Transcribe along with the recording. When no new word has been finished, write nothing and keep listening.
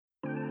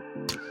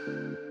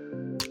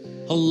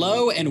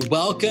Hello and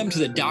welcome to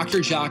the Dr.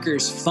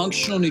 Jockers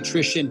Functional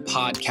Nutrition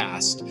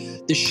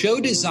Podcast, the show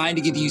designed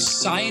to give you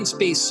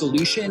science-based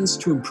solutions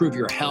to improve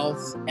your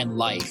health and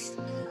life.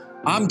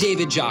 I'm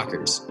David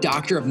Jockers,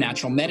 doctor of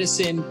natural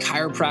medicine,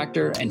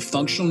 chiropractor, and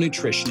functional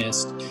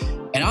nutritionist,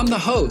 and I'm the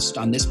host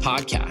on this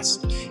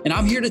podcast. And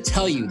I'm here to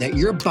tell you that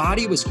your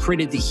body was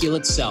created to heal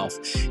itself.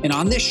 And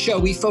on this show,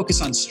 we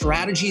focus on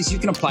strategies you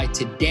can apply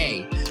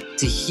today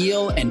to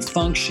heal and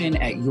function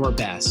at your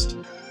best.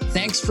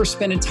 Thanks for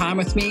spending time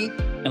with me,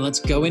 and let's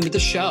go into the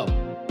show.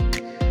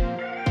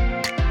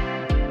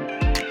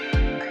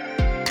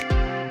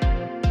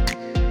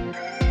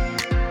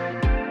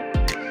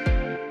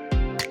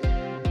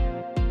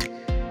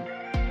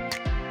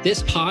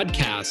 This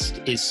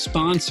podcast is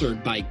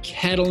sponsored by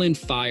Kettle and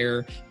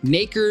Fire,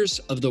 makers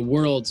of the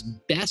world's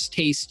best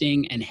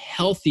tasting and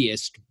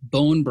healthiest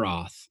bone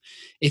broth.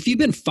 If you've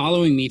been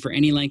following me for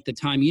any length of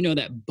time, you know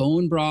that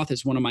bone broth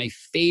is one of my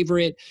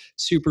favorite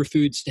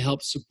superfoods to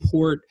help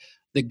support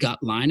the gut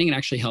lining. It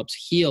actually helps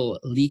heal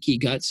leaky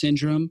gut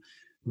syndrome.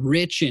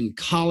 Rich in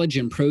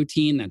collagen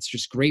protein, that's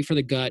just great for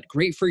the gut,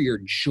 great for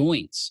your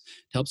joints,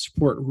 to help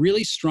support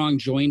really strong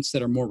joints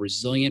that are more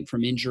resilient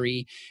from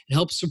injury. It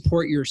helps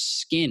support your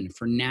skin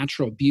for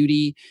natural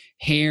beauty,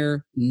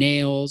 hair,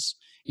 nails.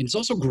 And it's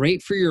also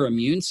great for your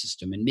immune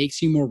system and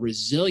makes you more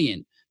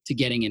resilient to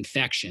getting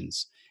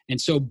infections. And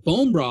so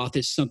bone broth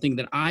is something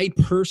that I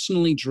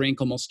personally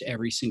drink almost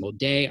every single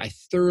day. I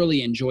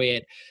thoroughly enjoy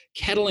it.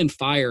 Kettle and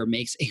Fire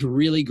makes a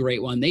really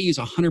great one. They use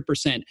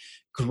 100%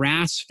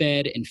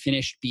 grass-fed and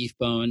finished beef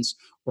bones,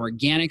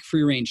 organic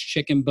free-range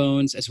chicken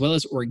bones, as well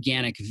as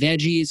organic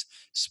veggies,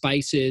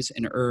 spices,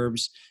 and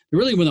herbs. They're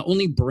really one of the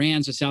only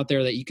brands that's out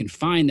there that you can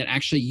find that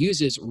actually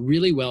uses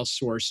really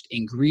well-sourced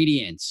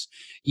ingredients.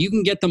 You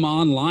can get them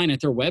online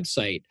at their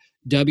website,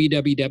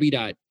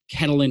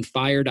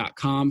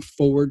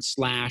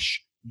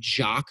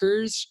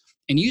 www.kettleandfire.com/jockers,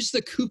 and use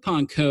the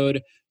coupon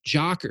code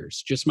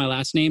JOCKERS, just my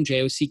last name,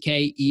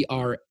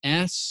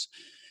 JOCKERS,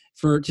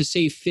 to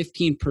save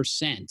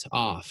 15%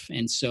 off.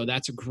 And so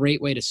that's a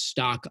great way to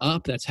stock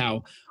up. That's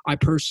how I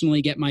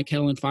personally get my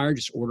Kettle and Fire,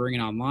 just ordering it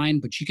online.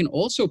 But you can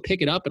also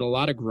pick it up at a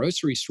lot of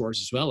grocery stores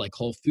as well, like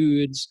Whole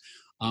Foods.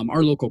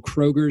 Our local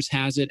Kroger's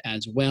has it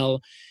as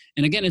well.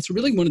 And again, it's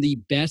really one of the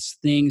best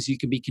things you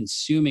can be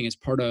consuming as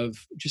part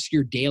of just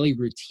your daily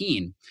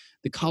routine.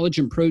 The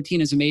collagen protein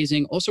is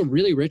amazing, also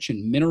really rich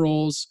in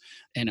minerals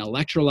and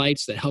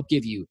electrolytes that help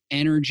give you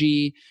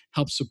energy,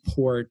 help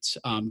support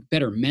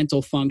better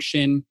mental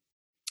function.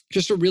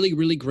 Just a really,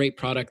 really great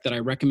product that I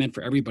recommend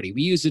for everybody.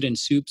 We use it in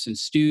soups and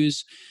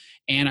stews.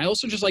 And I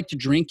also just like to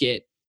drink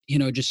it,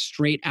 just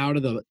straight out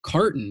of the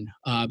carton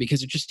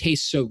because it just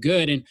tastes so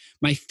good. And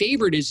my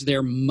favorite is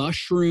their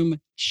mushroom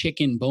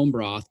chicken bone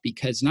broth,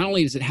 because not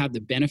only does it have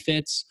the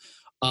benefits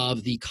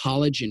of the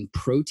collagen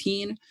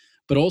protein,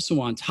 but also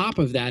on top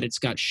of that, it's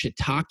got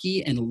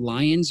shiitake and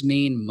lion's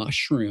mane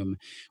mushroom,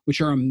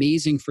 which are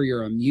amazing for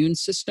your immune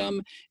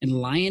system. And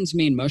lion's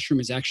mane mushroom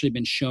has actually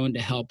been shown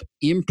to help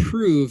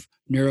improve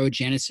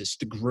neurogenesis,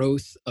 the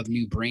growth of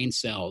new brain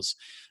cells.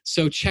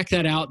 So check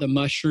that out, the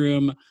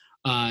mushroom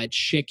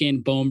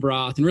chicken bone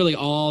broth, and really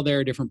all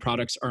their different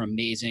products are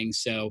amazing.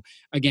 So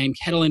again,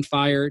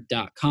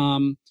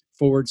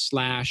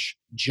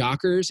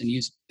 kettleandfire.com/jockers, and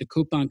use the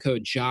coupon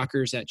code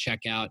JOCKERS at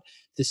checkout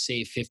to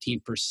save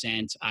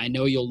 15%. I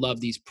know you'll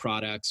love these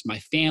products. My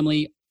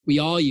family, we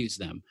all use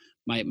them.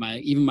 My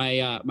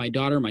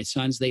daughter, my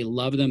sons, they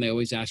love them. They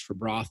always ask for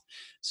broth.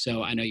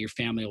 So I know your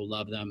family will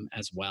love them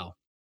as well.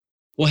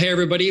 Well, hey,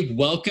 everybody.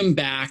 Welcome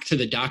back to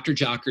the Dr.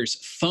 Jockers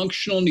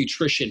Functional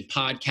Nutrition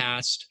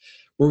Podcast,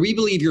 where we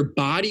believe your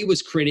body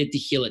was created to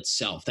heal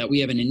itself, that we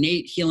have an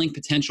innate healing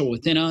potential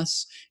within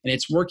us, and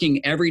it's working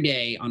every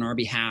day on our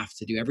behalf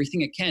to do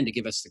everything it can to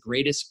give us the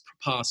greatest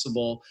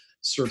possible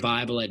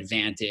survival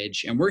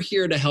advantage. And we're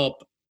here to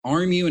help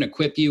arm you and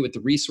equip you with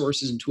the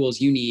resources and tools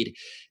you need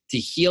to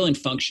heal and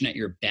function at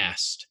your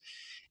best.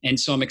 And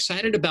so I'm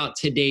excited about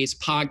today's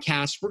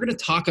podcast. We're going to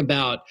talk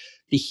about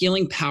the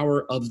healing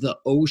power of the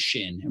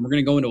ocean, and we're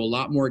going to go into a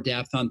lot more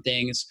depth on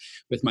things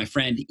with my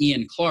friend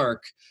Ian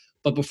Clark.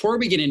 But before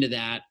we get into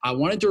that, I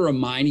wanted to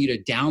remind you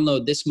to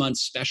download this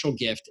month's special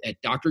gift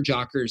at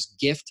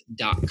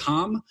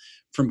drjockersgift.com.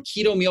 From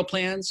keto meal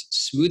plans,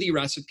 smoothie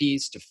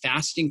recipes, to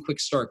fasting quick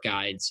start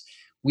guides,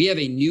 we have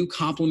a new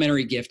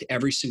complimentary gift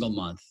every single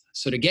month.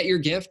 So to get your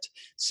gift,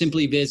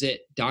 simply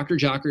visit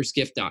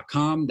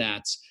drjockersgift.com.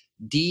 That's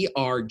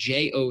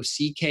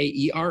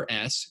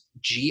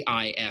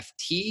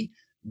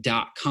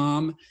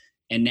drjockersgift.com.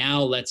 And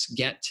now let's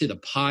get to the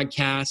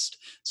podcast.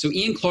 So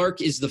Ian Clark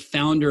is the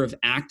founder of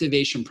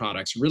Activation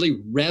Products,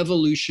 really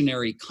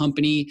revolutionary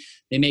company.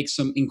 They make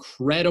some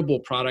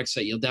incredible products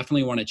that you'll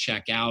definitely want to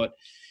check out.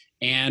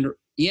 And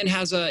Ian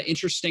has an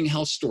interesting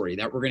health story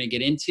that we're going to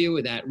get into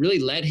that really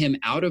led him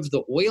out of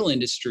the oil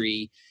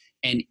industry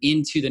and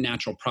into the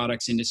natural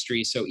products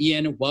industry. So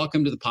Ian,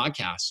 welcome to the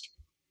podcast.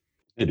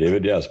 Hey,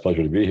 David. Yeah, it's a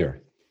pleasure to be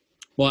here.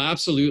 Well,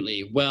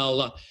 absolutely.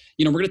 Well,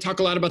 we're going to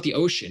talk a lot about the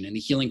ocean and the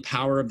healing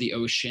power of the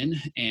ocean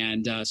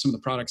and some of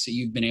the products that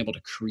you've been able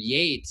to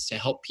create to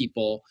help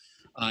people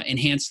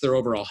enhance their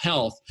overall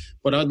health.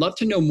 But I'd love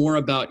to know more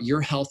about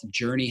your health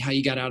journey, how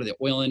you got out of the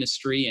oil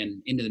industry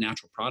and into the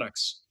natural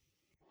products.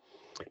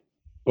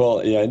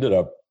 Well, yeah, I ended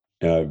up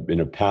in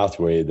a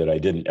pathway that I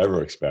didn't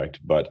ever expect,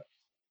 but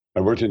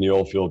I worked in the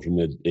oil field from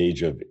the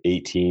age of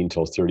 18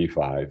 till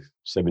 35,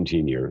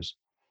 17 years.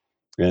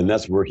 And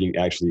that's working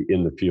actually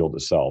in the field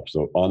itself.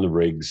 So on the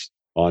rigs,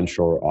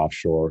 onshore,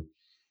 offshore,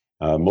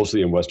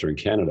 mostly in Western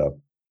Canada.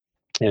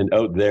 And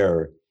out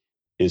there,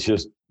 it's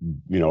just,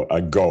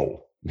 a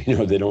go.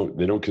 They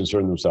don't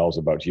concern themselves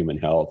about human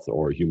health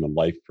or human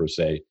life per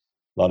se.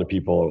 A lot of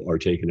people are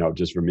taken out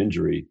just from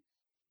injury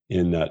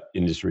in that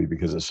industry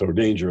because it's so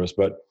dangerous.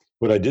 But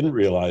what I didn't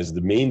realize,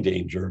 the main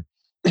danger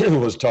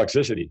was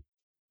toxicity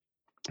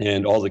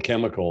and all the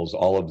chemicals,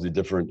 all of the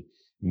different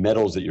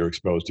metals that you're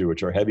exposed to,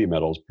 which are heavy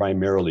metals,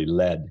 primarily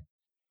lead.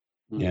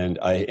 And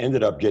I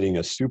ended up getting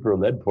a super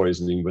lead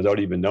poisoning without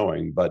even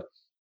knowing, but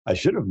I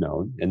should have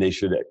known, and they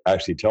should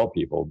actually tell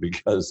people,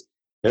 because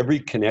every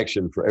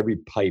connection for every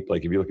pipe,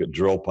 like if you look at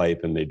drill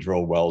pipe and they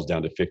drill wells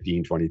down to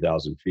 15,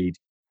 20,000 feet,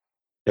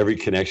 every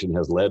connection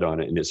has lead on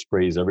it and it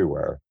sprays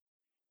everywhere.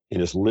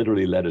 And it's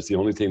literally lead. It's the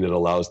only thing that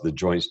allows the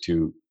joints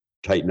to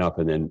tighten up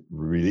and then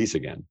release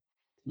again.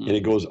 And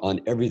it goes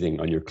on everything,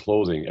 on your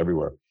clothing,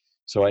 everywhere.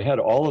 So I had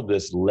all of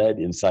this lead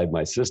inside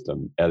my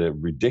system at a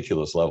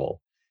ridiculous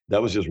level.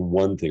 That was just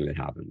one thing that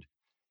happened.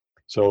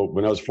 So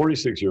when I was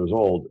 46 years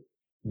old,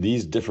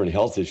 these different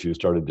health issues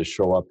started to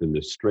show up in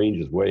the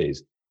strangest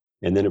ways.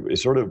 And then it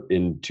was sort of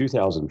in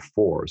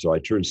 2004. So I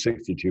turned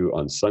 62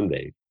 on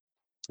Sunday.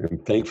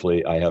 And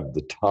thankfully, I have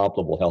the top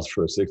level health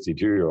for a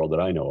 62-year-old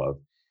that I know of.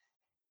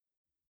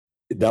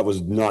 That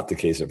was not the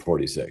case at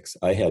 46.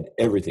 I had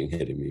everything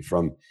hitting me.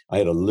 I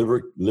had a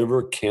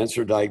liver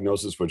cancer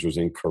diagnosis, which was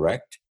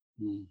incorrect.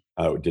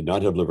 I did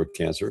not have liver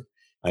cancer.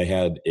 I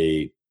had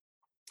a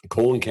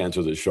colon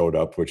cancer that showed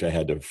up, which I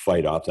had to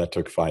fight off. That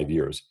took 5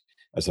 years.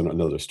 That's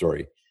another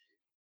story.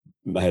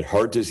 I had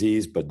heart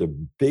disease, but the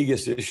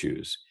biggest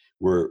issues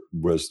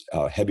was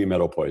heavy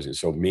metal poisoning.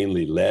 So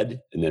mainly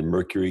lead, and then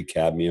mercury,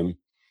 cadmium,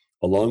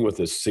 along with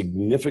a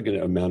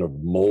significant amount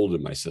of mold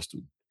in my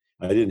system.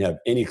 I didn't have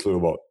any clue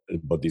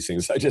about these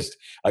things.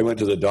 I went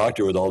to the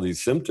doctor with all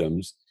these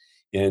symptoms,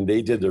 and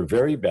they did their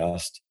very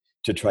best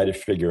to try to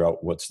figure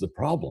out what's the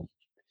problem.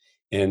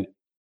 And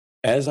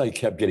as I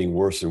kept getting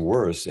worse and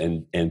worse,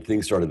 and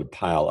things started to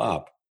pile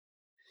up,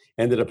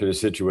 ended up in a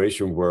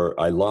situation where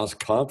I lost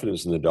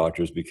confidence in the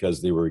doctors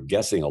because they were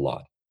guessing a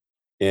lot.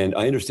 And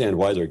I understand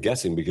why they're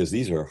guessing, because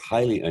these are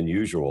highly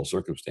unusual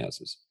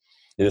circumstances.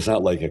 And it's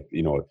not like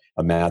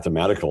a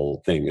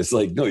mathematical thing. It's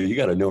like, no, you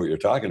got to know what you're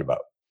talking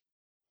about.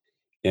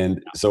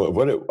 And so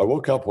I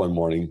woke up one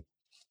morning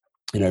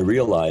and I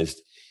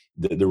realized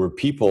that there were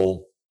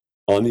people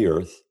on the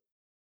earth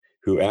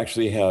who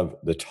actually have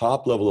the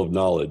top level of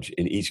knowledge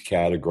in each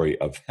category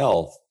of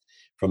health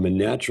from a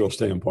natural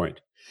standpoint.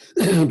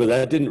 But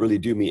that didn't really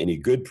do me any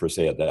good per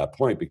se at that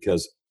point,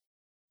 because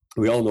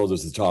we all know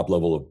there's the top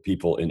level of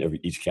people in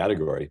each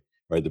category,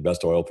 right? The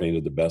best oil painter,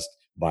 the best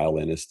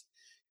violinist,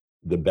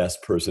 the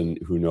best person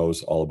who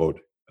knows all about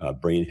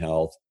brain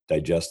health,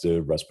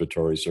 digestive,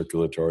 respiratory,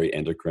 circulatory,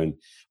 endocrine,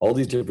 all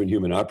these different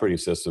human operating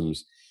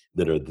systems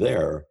that are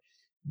there.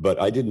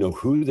 But I didn't know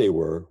who they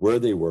were, where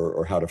they were,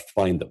 or how to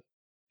find them.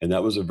 And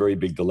that was a very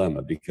big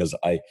dilemma, because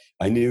I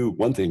knew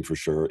one thing for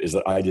sure, is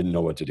that I didn't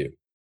know what to do.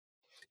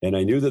 And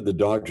I knew that the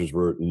doctors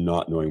were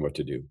not knowing what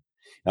to do.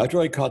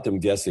 After I caught them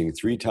guessing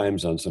 3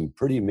 times on some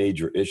pretty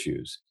major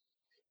issues,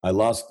 I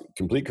lost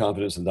complete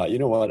confidence and thought, you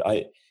know what?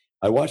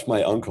 I watched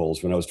my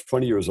uncles when I was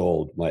 20 years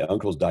old. My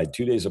uncles died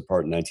 2 days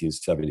apart in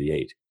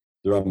 1978.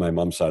 They're on my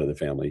mom's side of the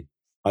family.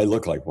 I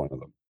look like one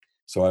of them.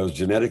 So I was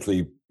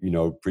genetically,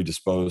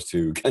 predisposed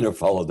to kind of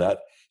follow that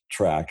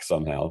track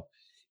somehow.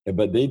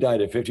 But they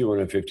died at 51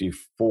 and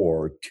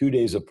 54, 2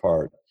 days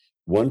apart,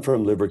 one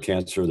from liver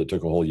cancer that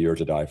took a whole year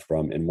to die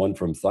from, and one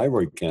from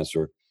thyroid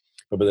cancer.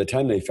 But by the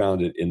time they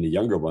found it in the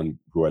younger one,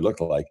 who I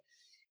looked like,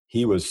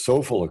 he was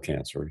so full of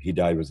cancer, he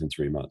died within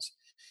 3 months.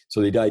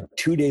 So they died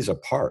 2 days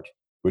apart,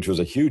 which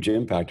was a huge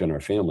impact on our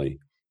family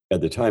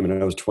at the time.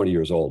 And I was 20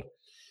 years old.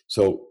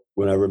 So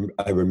when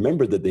I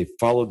remembered that they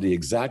followed the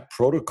exact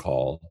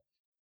protocol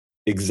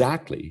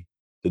exactly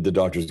that the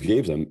doctors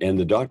gave them, and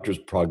the doctor's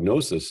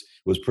prognosis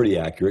was pretty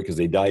accurate because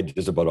they died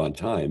just about on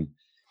time.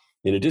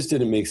 And it just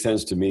didn't make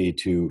sense to me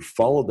to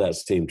follow that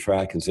same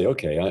track and say,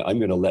 okay, I'm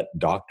going to let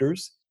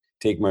doctors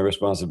take my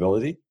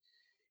responsibility.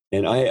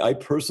 And I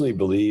personally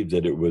believe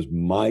that it was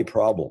my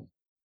problem.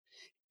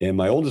 And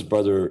my oldest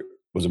brother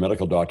was a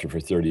medical doctor for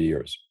 30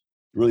 years.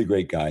 Really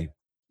great guy.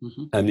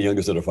 Mm-hmm. I'm the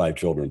youngest out of 5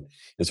 children.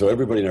 And so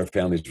everybody in our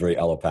family is very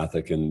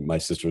allopathic. And my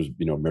sister's,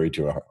 married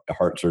to a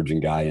heart surgeon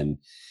guy. And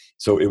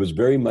so it was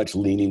very much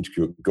leaning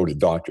to go to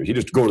doctors. You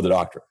just go to the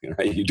doctor.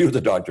 You do what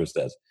the doctor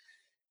says.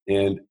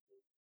 And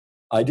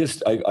I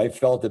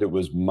felt that it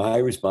was my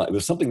response. It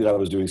was something that I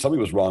was doing. Something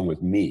was wrong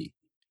with me.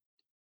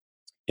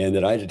 and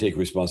that I had to take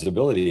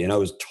responsibility. And I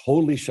was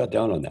totally shut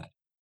down on that.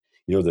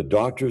 The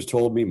doctors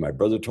told me, my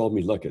brother told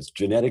me, look, it's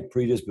genetic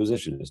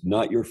predisposition. It's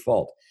not your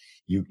fault.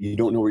 You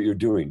don't know what you're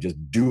doing. Just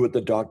do what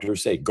the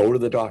doctors say. Go to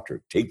the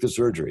doctor, take the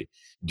surgery,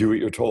 do what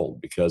you're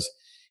told. Because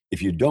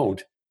if you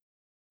don't,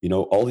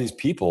 all these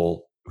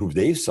people who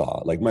they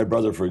saw, like my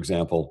brother, for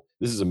example,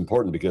 this is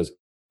important because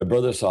my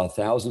brother saw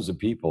thousands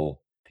of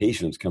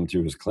patients come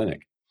through his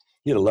clinic.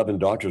 He had 11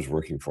 doctors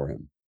working for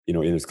him,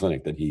 in his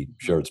clinic that he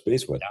shared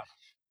space with.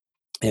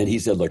 Yeah. And he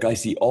said, look, I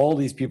see all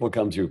these people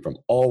come through from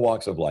all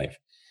walks of life.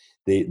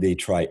 They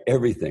try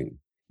everything.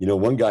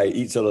 One guy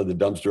eats out of the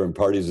dumpster and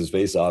parties his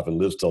face off and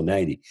lives till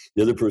 90.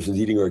 The other person's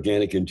eating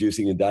organic and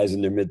juicing and dies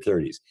in their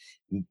mid-30s.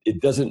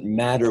 It doesn't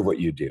matter what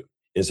you do.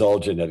 It's all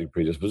genetic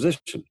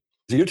predisposition.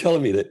 So you're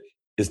telling me that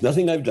it's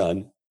nothing I've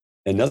done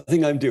and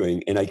nothing I'm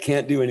doing, and I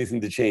can't do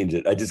anything to change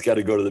it. I just got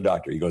to go to the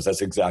doctor. He goes,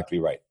 that's exactly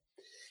right.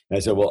 And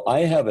I said, well, I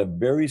have a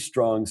very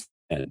strong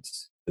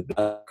sense that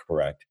that's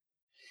correct,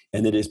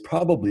 and that is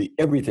probably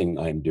everything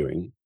I'm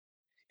doing,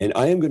 and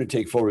I am going to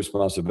take full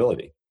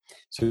responsibility.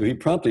 So he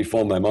promptly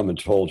phoned my mom and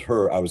told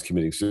her I was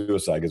committing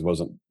suicide because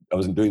I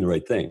wasn't doing the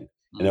right thing,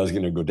 and I was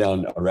going to go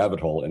down a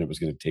rabbit hole, and it was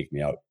going to take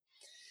me out.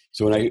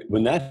 So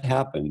when that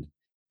happened,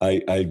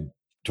 I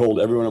told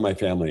everyone in my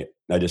family,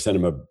 I just sent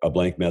him a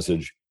blank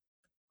message.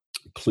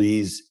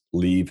 Please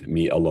leave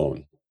me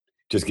alone.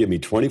 Just give me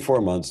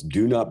 24 months.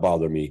 Do not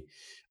bother me.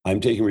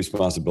 I'm taking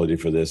responsibility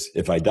for this.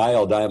 If I die,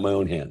 I'll die at my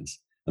own hands.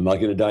 I'm not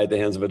going to die at the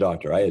hands of a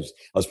doctor. I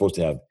was supposed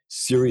to have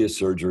serious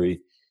surgery.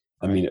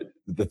 I mean,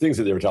 the things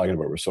that they were talking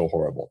about were so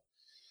horrible.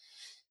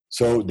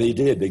 So they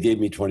did. They gave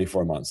me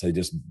 24 months. They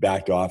just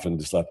backed off and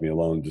just left me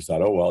alone. Just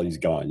thought, oh, well, he's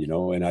gone,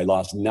 And I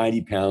lost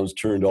 90 pounds,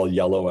 turned all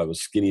yellow. I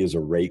was skinny as a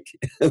rake.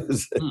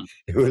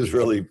 It was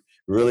really,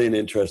 really an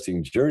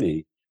interesting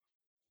journey.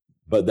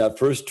 But that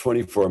first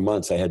 24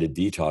 months, I had to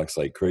detox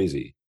like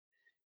crazy.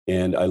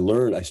 And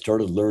I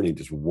started learning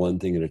just one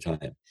thing at a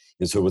time.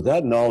 And so with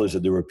that knowledge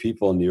that there were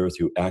people on the earth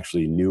who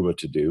actually knew what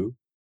to do,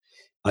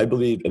 I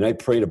believed, and I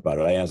prayed about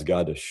it. I asked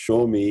God to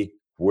show me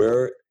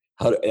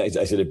I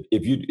said,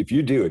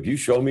 if you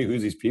show me who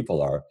these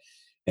people are,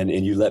 and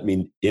you let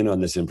me in on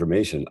this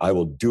information, I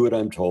will do what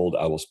I'm told.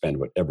 I will spend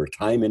whatever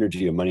time,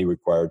 energy, and money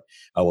required.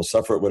 I will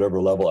suffer at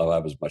whatever level. I'll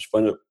have as much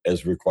fun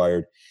as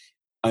required.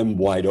 I'm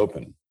wide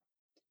open.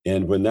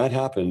 And when that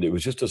happened, it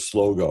was just a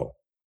slow go.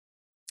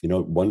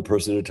 One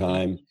person at a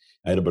time.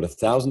 I had about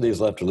 1,000 days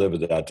left to live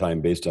at that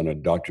time based on a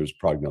doctor's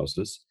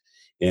prognosis.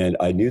 And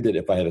I knew that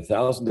if I had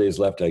 1,000 days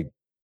left, I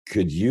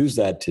could use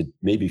that to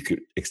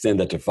extend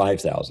that to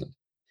 5,000.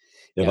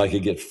 If I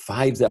could get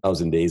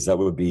 5,000 days, that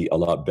would be a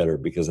lot better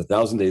because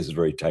 1,000 days is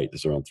very tight.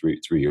 It's around three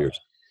years.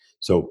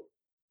 So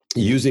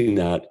using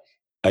that,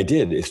 I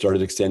did. It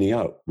started extending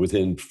out.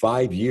 Within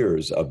 5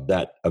 years of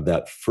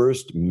that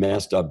first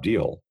messed up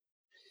deal,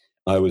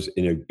 I was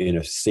in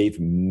a safe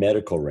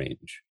medical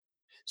range.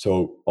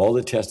 So all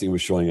the testing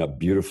was showing up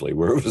beautifully,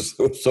 where it was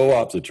so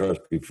off the charts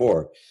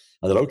before.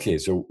 I thought, okay,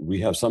 so we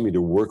have something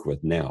to work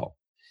with now.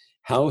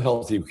 How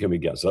healthy can we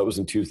get? So that was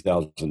in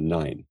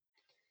 2009.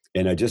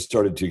 And I just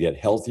started to get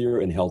healthier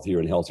and healthier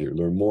and healthier,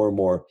 learn more and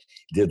more,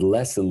 did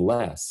less and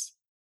less,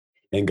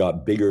 and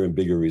got bigger and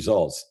bigger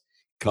results,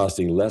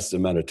 costing less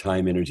amount of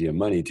time, energy, and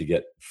money to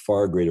get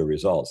far greater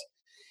results.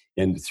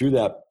 And through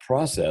that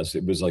process,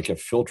 it was like a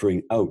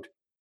filtering out.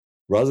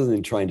 Rather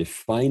than trying to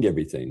find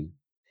everything,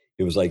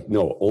 it was like,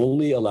 no,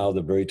 only allow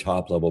the very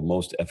top level,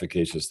 most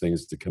efficacious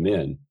things to come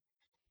in.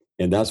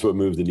 And that's what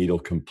moved the needle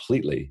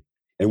completely.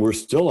 And we're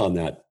still on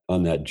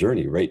that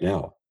journey right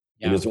now.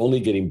 Yeah. And it's only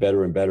getting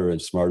better and better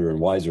and smarter and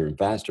wiser and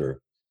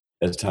faster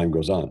as time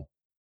goes on.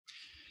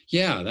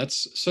 Yeah,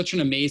 that's such an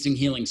amazing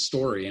healing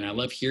story. And I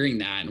love hearing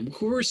that. And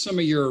who were some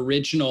of your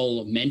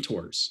original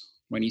mentors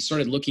when you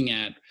started looking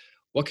at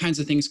what kinds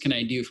of things can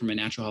I do from a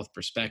natural health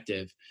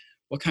perspective?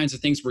 What kinds of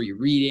things were you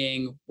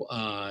reading?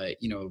 Was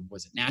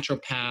it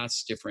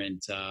naturopaths,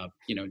 different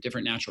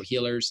natural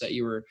healers that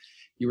you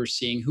were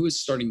seeing? Who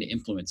was starting to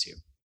influence you?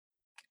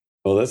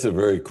 Well, that's a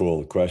very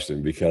cool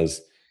question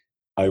because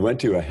I went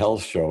to a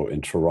health show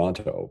in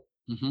Toronto,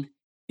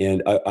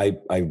 and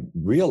I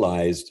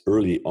realized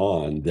early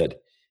on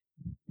that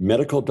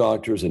medical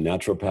doctors and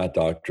naturopath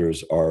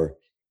doctors are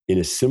in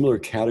a similar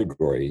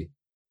category.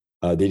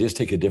 They just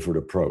take a different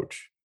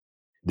approach.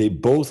 They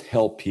both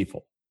help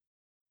people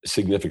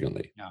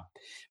significantly.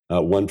 Yeah.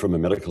 One from a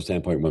medical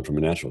standpoint, one from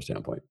a natural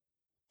standpoint.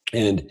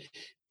 And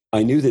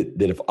I knew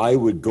that if I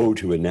would go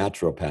to a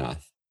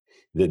naturopath,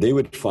 that they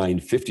would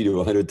find 50 to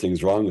 100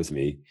 things wrong with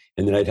me,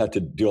 and then I'd have to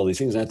do all these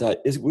things. And I thought,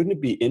 wouldn't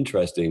it be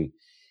interesting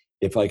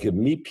if I could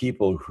meet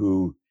people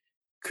who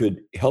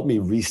could help me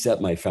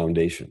reset my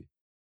foundation?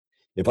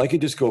 If I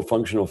could just go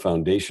functional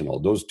foundational,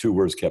 those two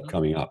words kept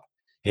coming up.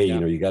 Hey,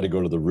 you got to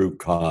go to the root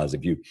cause.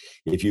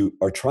 If you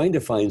are trying to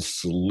find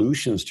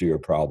solutions to your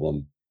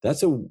problem,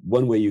 that's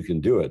one way you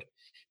can do it,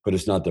 but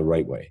it's not the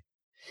right way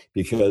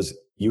because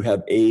you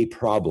have a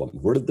problem.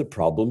 Where did the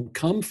problem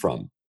come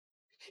from?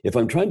 If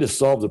I'm trying to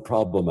solve the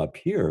problem up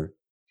here,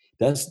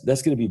 that's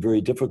going to be very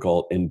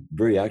difficult and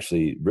very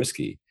actually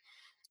risky.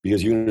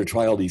 because you're going to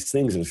try all these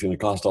things and it's going to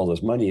cost all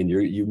this money and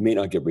you may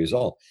not get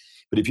result.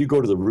 But if you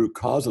go to the root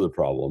cause of the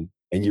problem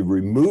and you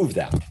remove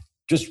that,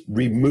 just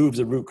remove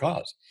the root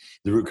cause.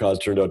 The root cause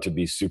turned out to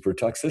be super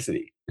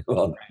toxicity.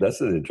 Well,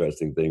 that's an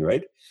interesting thing,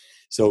 right?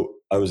 So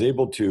I was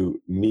able to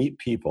meet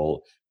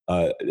people,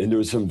 and there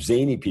was some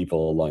zany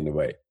people along the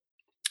way.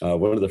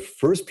 One of the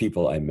first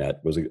people I met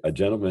was a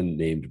gentleman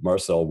named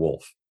Marcel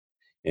Wolf.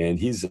 And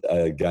he's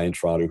a guy in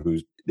Toronto who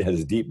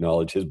has deep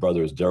knowledge. His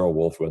brother is Daryl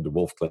Wolf, who had the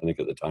Wolf Clinic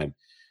at the time.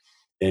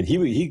 And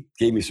he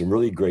gave me some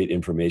really great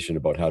information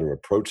about how to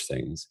approach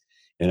things.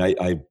 And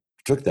I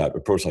took that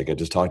approach like I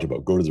just talked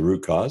about, go to the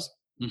root cause.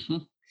 Mm-hmm.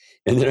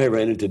 And then I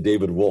ran into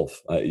David Wolf.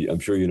 I'm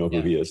sure you know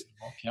who he is.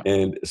 Wolf, yeah.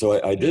 And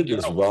so I did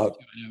this raw.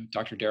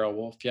 Dr. Daryl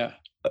Wolf, yeah.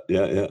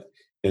 Yeah.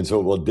 And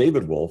so, well,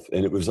 David Wolf,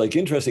 and it was like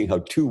interesting how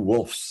two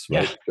wolves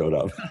showed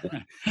up.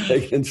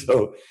 And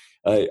so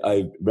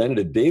I ran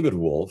into David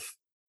Wolf,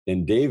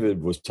 and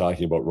David was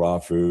talking about raw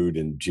food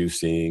and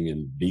juicing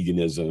and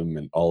veganism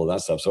and all of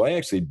that stuff. So I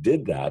actually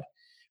did that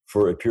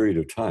for a period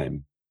of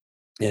time.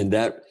 And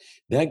that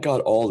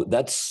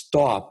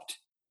stopped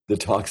the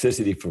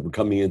toxicity from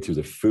coming in through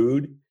the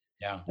food.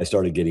 Yeah. I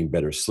started getting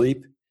better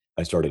sleep.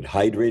 I started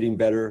hydrating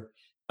better.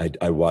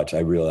 I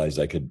realized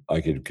I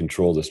could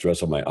control the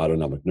stress of my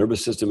autonomic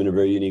nervous system in a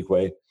very unique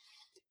way.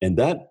 And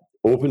that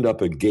opened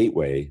up a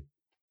gateway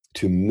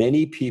to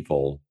many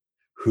people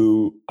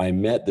who I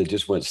met that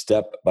just went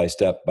step by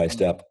step by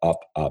step, up,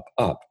 up,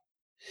 up.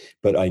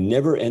 But I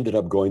never ended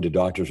up going to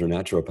doctors or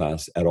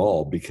naturopaths at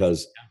all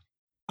because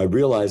I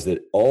realized that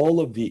all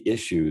of the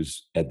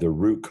issues at the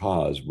root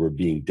cause were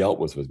being dealt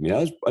with me.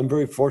 I'm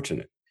very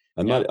fortunate.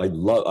 I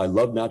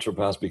love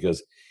naturopaths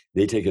because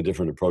they take a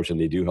different approach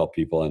and they do help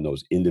people on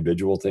those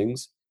individual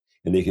things,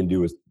 and they can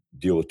deal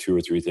with 2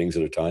 or 3 things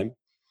at a time.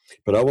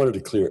 But I wanted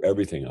to clear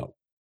everything out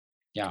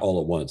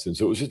all at once. And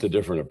so it was just a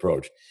different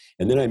approach.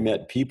 And then I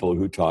met people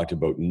who talked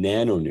about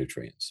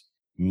nanonutrients,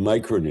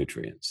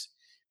 micronutrients,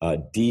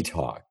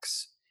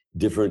 detox,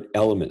 different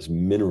elements,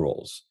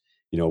 minerals,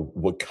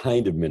 what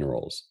kind of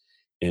minerals,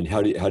 and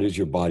how does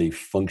your body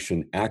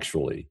function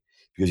actually?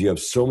 Because you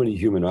have so many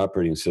human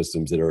operating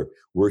systems that are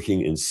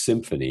working in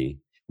symphony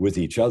with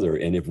each other.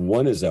 And if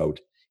one is out,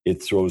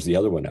 it throws the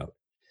other one out.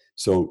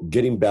 So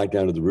getting back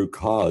down to the root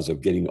cause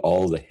of getting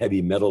all the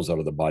heavy metals out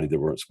of the body that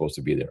weren't supposed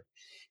to be there,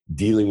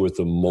 dealing with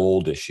the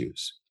mold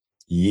issues,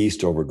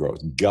 yeast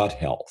overgrowth, gut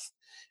health,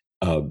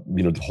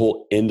 the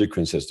whole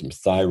endocrine system,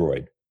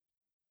 thyroid,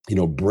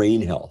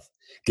 brain health,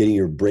 getting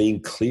your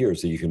brain clear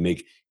so you can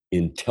make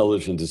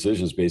intelligent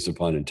decisions based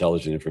upon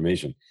intelligent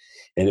information.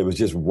 And it was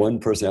just one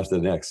person after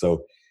the next.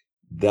 So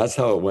that's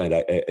how it went.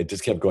 It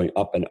just kept going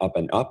up and up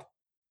and up.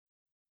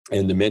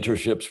 And the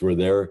mentorships were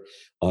there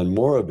on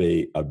more of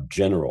a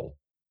general.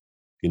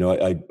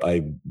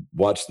 I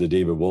watched the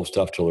David Wolf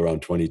stuff till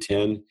around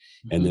 2010.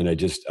 And then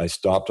I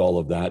stopped all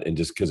of that, and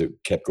just because it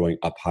kept going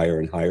up higher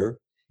and higher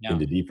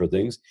into deeper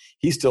things.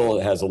 He still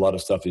has a lot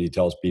of stuff that he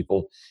tells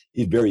people.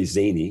 He's very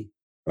zany,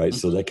 right?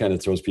 So that kind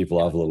of throws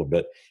people off a little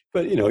bit.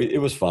 But,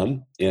 it was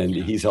fun, and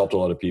he's helped a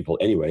lot of people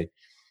anyway.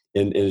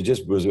 And it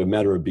just was a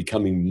matter of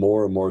becoming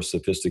more and more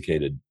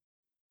sophisticated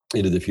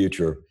into the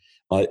future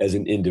as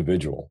an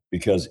individual,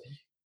 because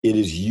it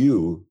is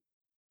you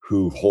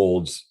who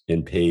holds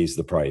and pays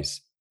the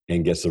price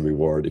and gets the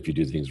reward if you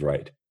do things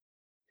right.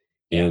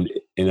 And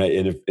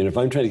if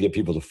I'm trying to get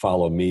people to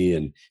follow me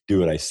and do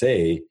what I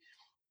say,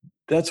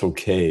 that's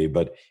okay.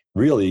 But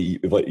really,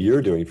 what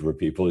you're doing for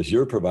people is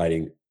you're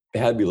providing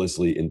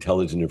fabulously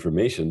intelligent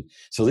information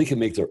so they can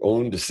make their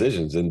own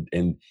decisions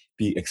and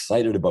be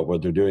excited about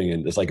what they're doing.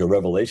 And it's like a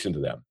revelation to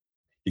them.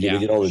 You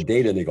get all the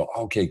data and they go,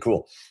 okay,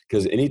 cool.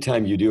 Because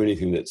anytime you do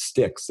anything that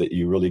sticks, that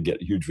you really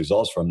get huge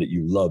results from, that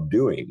you love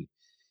doing,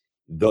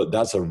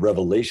 that's a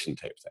revelation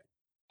type thing.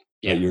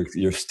 Yeah.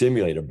 You're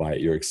stimulated by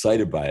it. You're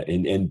excited by it.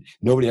 And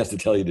nobody has to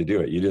tell you to do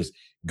it. You just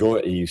go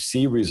and you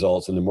see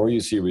results. And the more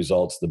you see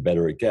results, the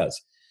better it gets.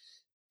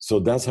 So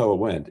that's how it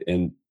went.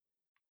 And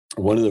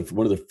one of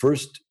the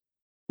first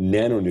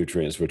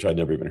nanonutrients, which I'd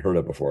never even heard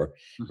of before,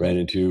 ran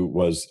into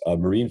was a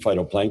marine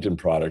phytoplankton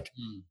product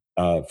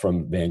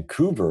from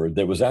Vancouver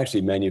that was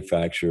actually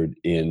manufactured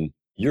in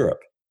Europe.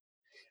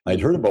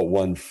 I'd heard about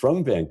one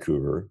from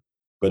Vancouver,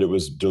 but it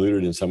was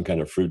diluted in some kind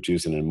of fruit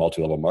juice in a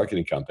multi-level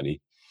marketing company.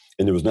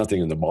 And there was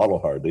nothing in the bottle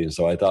hardly. And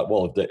so I thought,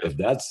 well, if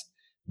that's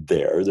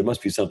there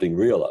must be something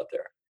real out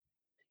there.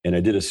 And I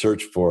did a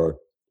search for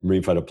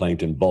marine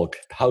phytoplankton bulk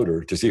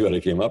powder to see what I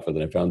came up with.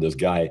 And I found this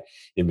guy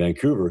in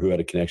Vancouver who had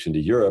a connection to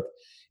Europe.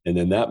 And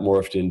then that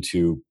morphed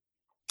into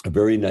a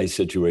very nice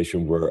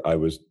situation where I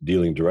was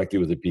dealing directly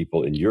with the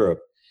people in Europe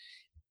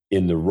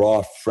in the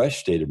raw, fresh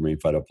state of marine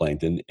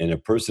phytoplankton. And a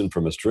person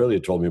from Australia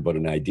told me about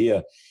an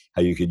idea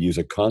how you could use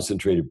a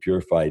concentrated,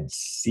 purified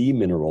sea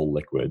mineral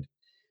liquid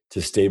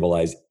to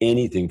stabilize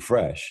anything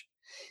fresh.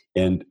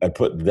 And I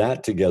put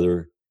that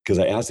together because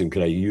I asked him,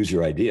 could I use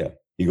your idea?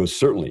 He goes,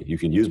 certainly, you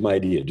can use my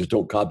idea. Just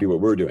don't copy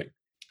what we're doing.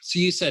 So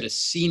you said a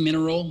sea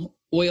mineral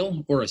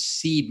oil or a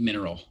seed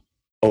mineral?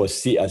 Oh, a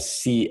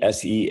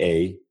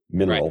SEA Right.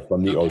 mineral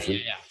from the Okay. ocean.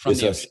 Yeah. From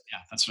It's the a, ocean. Yeah.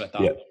 That's what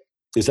I yeah, thought.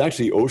 it's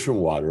actually ocean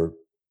water.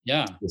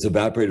 Yeah. It's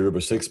evaporated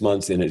over 6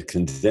 months and it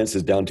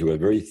condenses down to a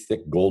very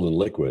thick golden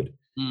liquid.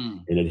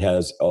 Mm. And it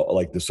has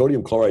like the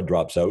sodium chloride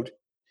drops out,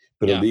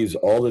 but it Yeah. leaves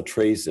all the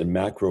trace and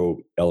macro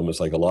elements,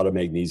 like a lot of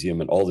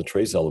magnesium and all the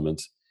trace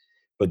elements.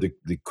 But the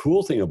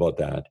cool thing about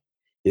that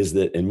is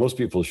that, and most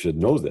people should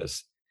know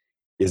this,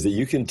 is that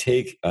you can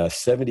take a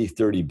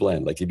 70-30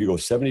 blend. Like if you go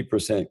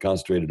 70%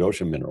 concentrated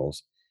ocean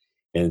minerals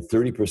and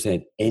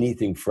 30%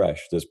 anything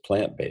fresh that's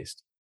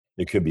plant-based.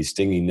 It could be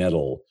stinging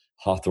nettle,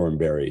 hawthorn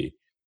berry,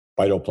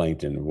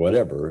 phytoplankton,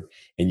 whatever.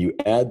 And you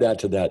add that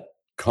to that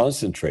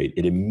concentrate,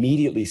 it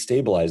immediately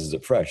stabilizes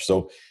it fresh.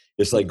 So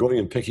it's like going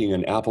and picking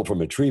an apple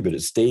from a tree, but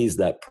it stays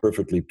that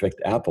perfectly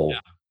picked Yeah. apple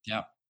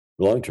Yeah.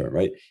 long term,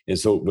 right? And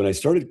so when I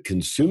started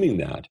consuming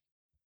that,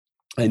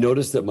 I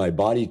noticed that my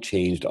body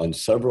changed on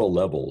several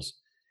levels.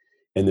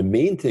 And the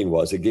main thing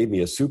was it gave me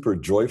a super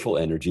joyful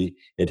energy.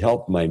 It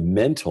helped my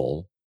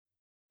mental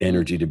Mm.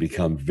 energy to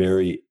become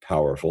very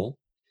powerful.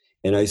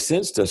 And I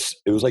sensed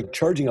it was like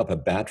charging up a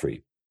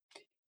battery.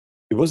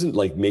 It wasn't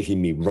like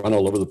making me run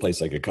all over the place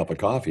like a cup of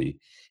coffee.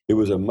 It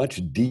was a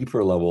much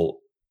deeper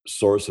level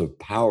source of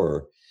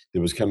power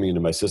that was coming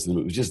into my system.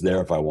 It was just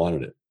there if I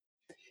wanted it.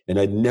 And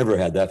I'd never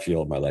had that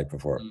feel in my life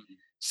before. Mm.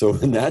 So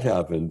when that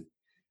happened,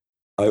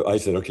 I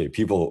said, okay,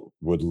 people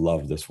would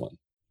love this one.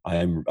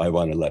 I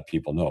want to let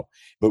people know.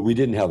 But we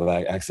didn't have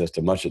access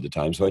to much at the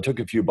time. So I took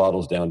a few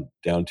bottles down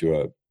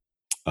to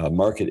a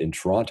market in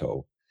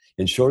Toronto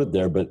and showed it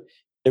there. But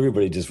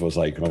everybody just was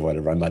like, oh,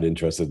 whatever, I'm not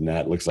interested in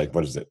that. It looks like,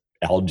 what is it?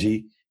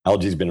 Algae?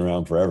 Algae's been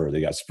around forever. They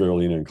got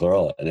spirulina and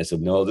chlorella. And I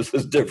said, no, this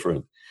is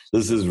different.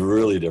 This is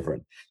really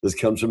different. This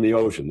comes from the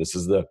ocean. This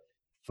is the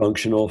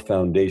functional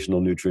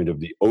foundational nutrient of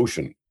the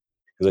ocean.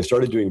 Because I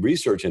started doing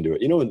research into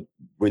it.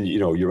 When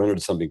you're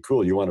into something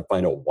cool, you want to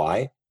find out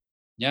why.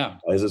 Yeah.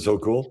 Why is it so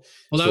cool?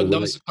 Well, So that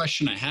was the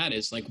question I had,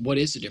 is like, what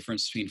is the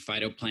difference between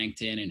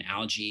phytoplankton and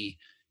algae?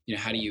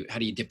 How do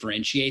you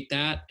differentiate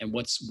that? And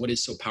what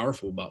is so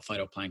powerful about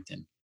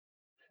phytoplankton?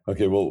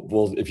 okay,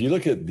 well, if you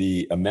look at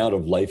the amount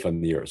of life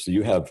on the earth, so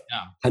you have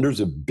Yeah. hundreds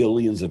of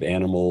billions of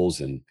animals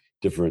and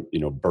different,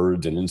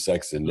 birds and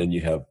insects, and Mm. then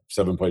you have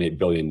 7.8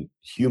 billion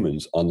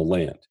humans on the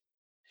land.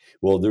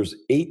 Well, there's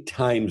 8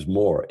 times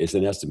more. It's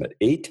an estimate,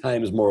 8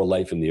 times more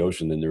life in the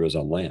ocean than there is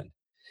on land,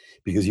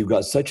 because you've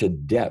got such a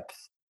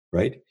depth,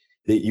 right?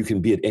 That you can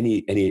be at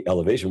any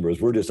elevation, whereas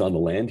we're just on the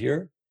land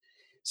here.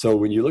 So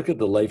when you look at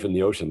the life in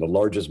the ocean, the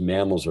largest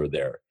mammals are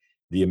there.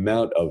 The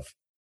amount of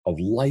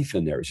life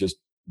in there is just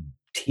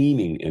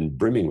teeming and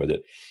brimming with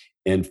it.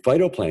 And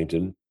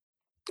phytoplankton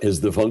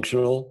is the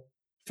functional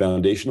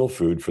foundational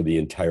food for the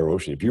entire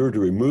ocean. If you were to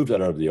remove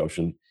that out of the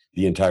ocean,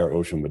 the entire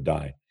ocean would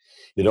die.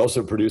 It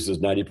also produces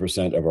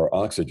 90% of our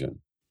oxygen.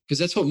 Because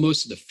that's what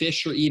most of the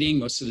fish are eating.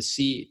 Most of the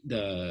sea,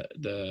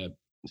 the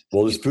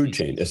Well, it's food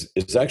chain.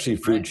 It's actually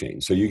food right.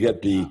 chain. So you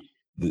get Yeah.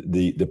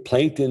 the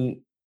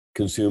plankton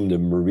consume the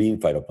marine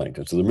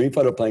phytoplankton. So the marine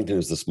phytoplankton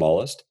is the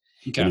smallest,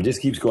 and it Okay.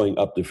 just keeps going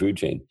up the food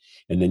chain.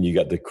 And then you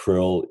got the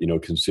krill,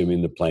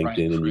 consuming the Right.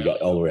 plankton, and you Krill.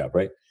 got all the way up,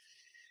 right?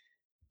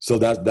 So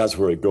that's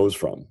where it goes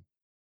from.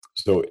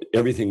 So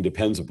everything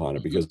depends upon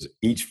it, because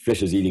each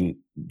fish is eating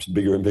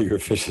bigger and bigger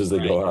fish as they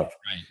Right. go up.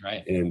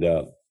 Right. And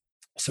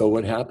so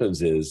what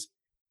happens is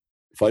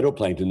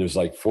phytoplankton, there's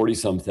like 40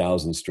 some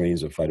thousand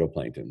strains of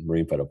phytoplankton,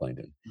 marine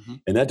phytoplankton. Mm-hmm.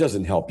 And that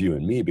doesn't help you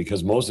and me,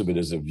 because most of it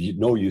is of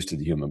no use to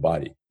the human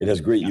body. It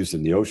has great use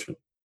in the ocean.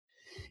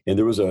 And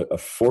there was a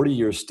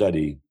 40-year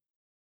study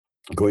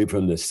going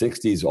from the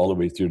 60s all the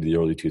way through to the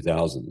early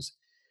 2000s,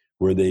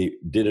 where they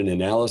did an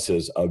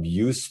analysis of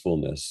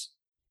usefulness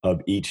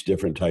of each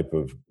different type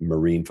of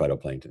marine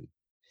phytoplankton.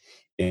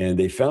 And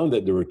they found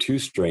that there were 2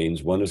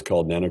 strains. One is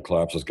called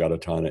Nanocolapsis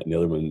godotana, and the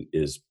other one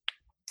is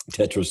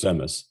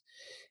Tetrasemis.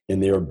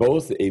 And they are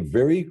both a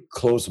very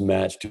close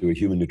match to a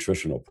human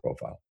nutritional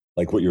profile,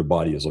 like what your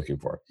body is looking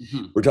for.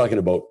 Mm-hmm. We're talking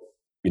about,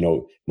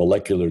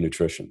 molecular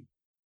nutrition.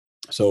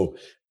 So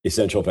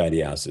essential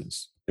fatty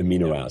acids,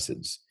 amino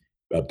acids,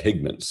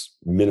 pigments,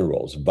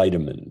 minerals,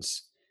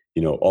 vitamins,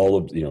 all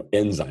of,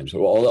 enzymes,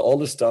 all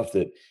the stuff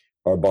that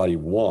our body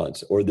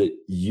wants or that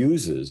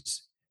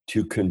uses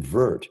to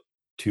convert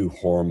to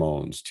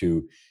hormones,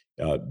 to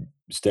uh,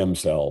 stem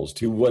cells,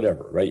 to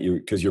whatever, right?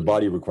 Because your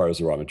body requires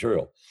the raw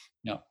material.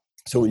 Yeah.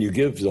 So when you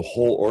give the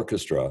whole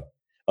orchestra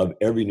of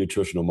every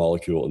nutritional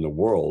molecule in the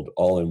world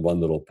all in one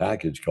little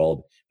package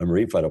called a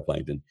marine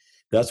phytoplankton,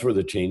 that's where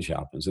the change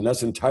happens. And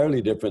that's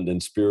entirely different than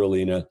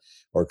spirulina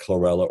or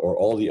chlorella or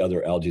all the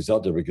other algae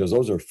out there, because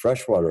those are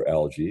freshwater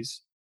algae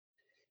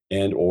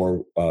and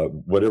or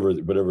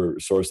whatever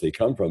source they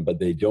come from, but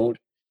they don't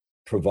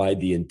provide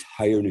the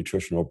entire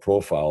nutritional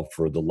profile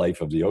for the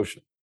life of the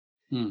ocean.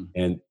 Mm.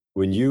 And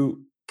when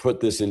you put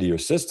this into your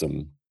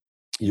system,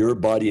 your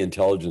body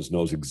intelligence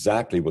knows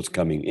exactly what's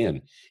coming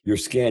in. You're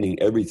scanning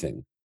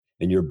everything,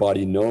 and your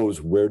body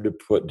knows where to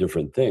put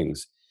different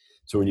things.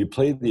 So when you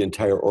play the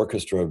entire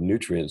orchestra of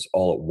nutrients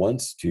all at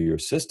once to your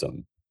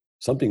system,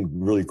 something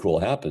really cool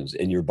happens,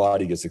 and your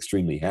body gets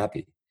extremely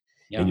happy.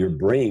 And your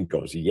brain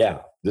goes, yeah,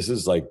 this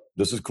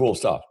is cool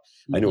stuff.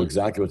 I know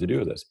exactly what to do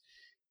with this.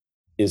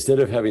 Instead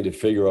of having to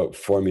figure out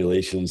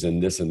formulations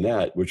and this and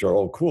that, which are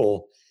all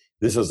cool,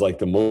 this is like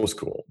the most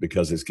cool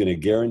because it's going to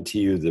guarantee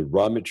you the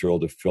raw material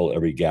to fill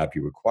every gap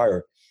you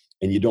require,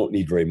 and you don't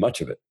need very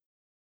much of it.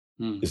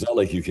 It's not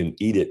like you can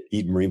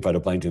eat marine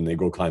phytoplankton and then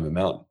go climb a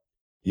mountain.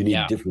 You need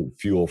different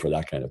fuel for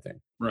that kind of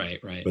thing. Right.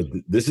 But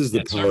this is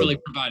the it's not really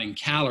providing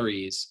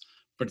calories,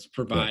 but it's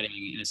providing,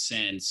 in a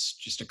sense,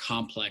 just a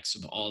complex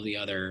of all the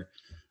other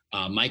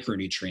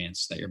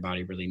micronutrients that your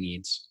body really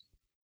needs.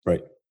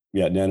 Right.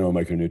 Yeah, nano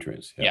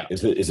micronutrients. Yeah.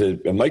 It's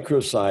a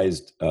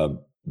micro-sized, the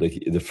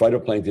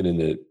phytoplankton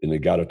in the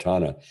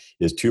Gadotana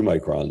is 2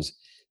 microns.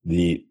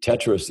 The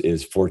Tetris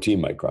is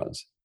 14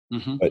 microns.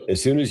 But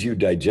as soon as you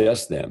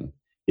digest them,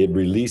 it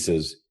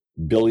releases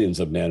billions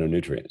of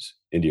nanonutrients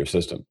into your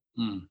system,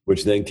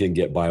 which then can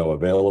get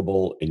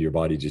bioavailable and your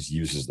body just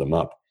uses them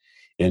up.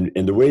 And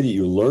the way that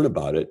you learn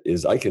about it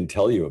is I can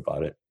tell you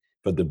about it,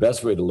 but the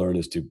best way to learn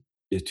is to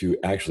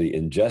actually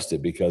ingest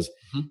it, because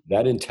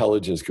that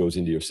intelligence goes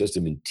into your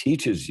system and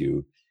teaches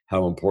you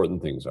how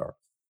important things are.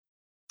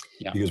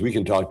 Because we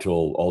can talk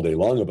all day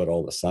long about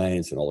all the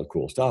science and all the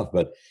cool stuff,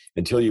 but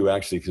until you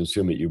actually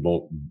consume it,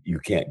 you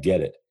can't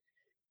get it.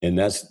 And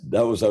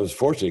I was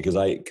fortunate because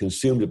I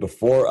consumed it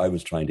before I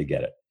was trying to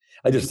get it.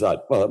 I just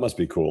thought, well, that must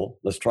be cool.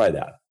 Let's try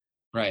that.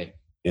 Right.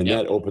 And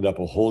that opened up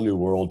a whole new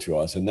world to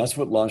us. And that's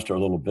what launched our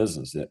little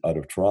business out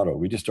of Toronto.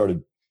 We just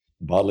started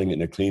bottling it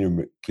in a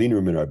clean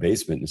room in our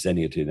basement and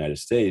sending it to the United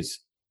States.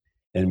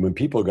 And when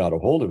people got a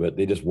hold of it,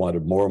 they just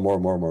wanted more and more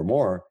and more and more and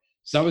more.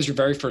 So that was your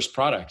very first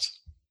product.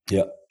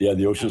 Yeah.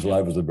 The Oceans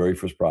Alive was the very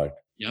first product.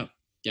 Yep.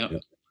 Yeah.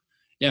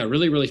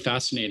 Really, really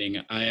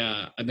fascinating.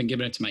 I've been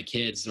giving it to my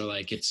kids. They're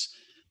like,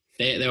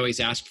 they always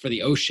ask for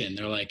the ocean.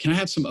 They're like, can I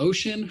have some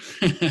ocean?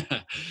 And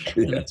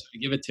that's what I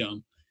give it to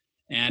them.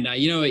 And,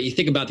 you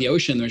think about the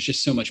ocean, there's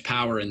just so much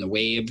power in the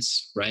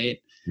waves, right?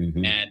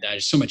 And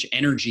there's so much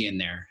energy in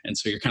there. And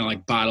so you're kind of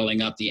like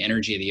bottling up the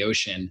energy of the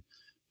ocean,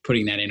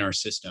 putting that in our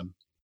system.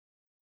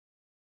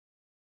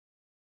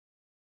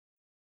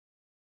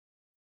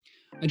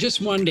 I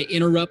just wanted to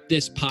interrupt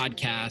this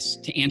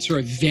podcast to answer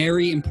a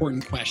very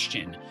important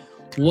question.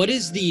 What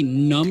is the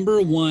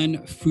number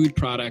one food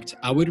product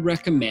I would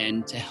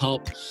recommend to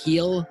help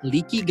heal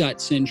leaky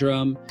gut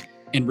syndrome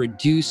and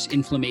reduce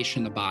inflammation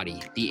in the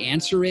body? The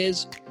answer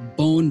is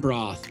bone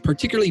broth,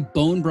 particularly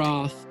bone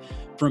broth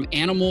from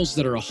animals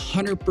that are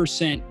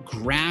 100%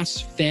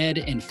 grass-fed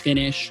and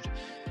finished,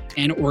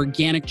 and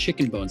organic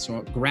chicken bones.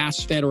 So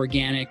grass-fed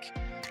organic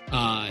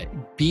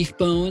beef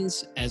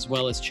bones as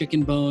well as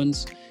chicken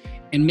bones.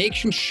 And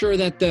making sure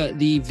that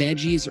the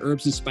veggies,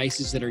 herbs, and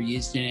spices that are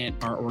used in it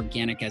are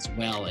organic as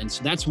well. And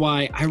so that's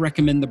why I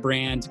recommend the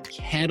brand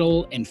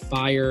Kettle and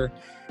Fire.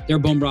 Their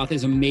bone broth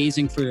is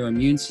amazing for your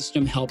immune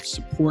system, helps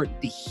support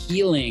the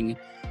healing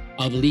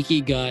of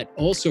leaky gut.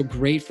 Also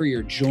great for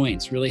your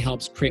joints, really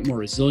helps create more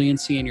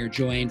resiliency in your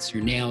joints,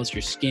 your nails,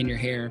 your skin, your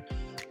hair.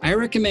 I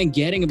recommend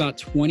getting about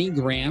 20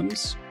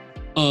 grams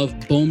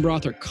of bone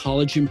broth or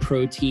collagen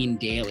protein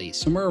daily.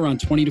 Somewhere around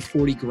 20 to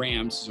 40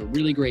 grams is a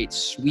really great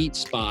sweet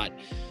spot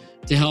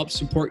to help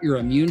support your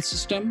immune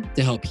system,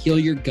 to help heal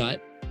your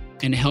gut,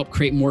 and to help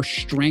create more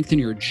strength in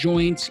your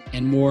joints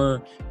and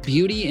more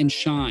beauty and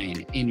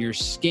shine in your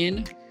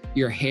skin,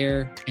 your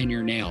hair, and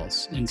your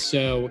nails. And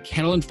so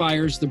Kettle and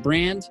Fire is the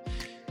brand.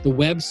 The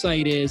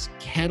website is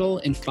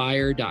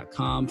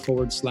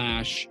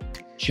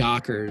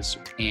kettleandfire.com/jockers.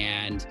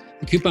 And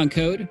the coupon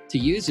code to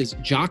use is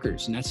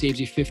JOCKERS, and that saves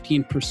you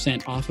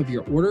 15% off of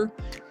your order.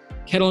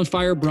 Kettle and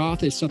Fire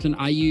broth is something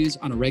I use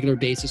on a regular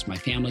basis. My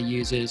family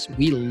uses.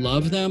 We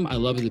love them. I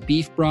love the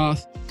beef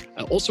broth.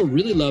 I also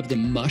really love the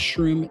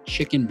mushroom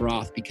chicken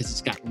broth because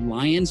it's got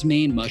lion's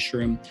mane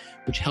mushroom,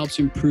 which helps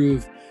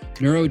improve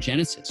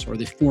neurogenesis, or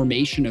the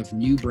formation of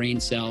new brain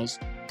cells.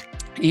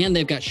 And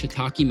they've got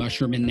shiitake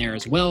mushroom in there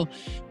as well,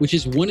 which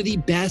is one of the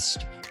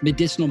best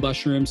medicinal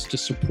mushrooms to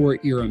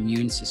support your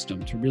immune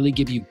system, to really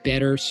give you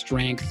better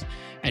strength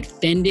at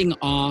fending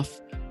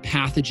off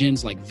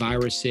pathogens like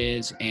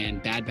viruses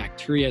and bad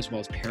bacteria, as well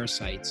as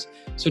parasites.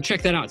 So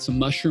check that out. It's a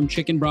mushroom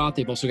chicken broth.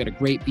 They've also got a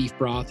great beef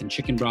broth and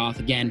chicken broth.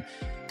 Again,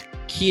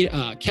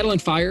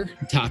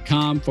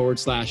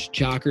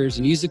 kettleandfire.com/jockers,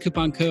 and use the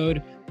coupon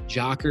code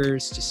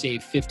JOCKERS to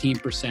save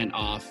 15%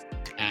 off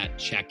at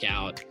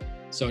checkout.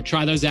 So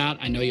try those out.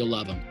 I know you'll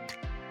love them.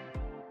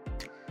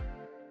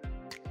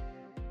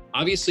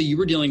 Obviously, you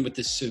were dealing with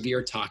this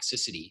severe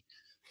toxicity.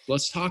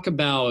 Let's talk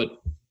about,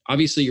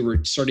 obviously, you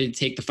were starting to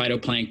take the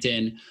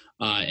phytoplankton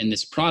in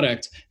this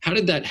product. How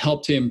did that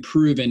help to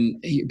improve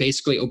and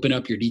basically open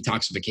up your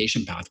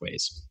detoxification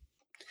pathways?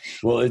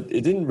 Well, it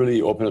didn't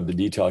really open up the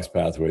detox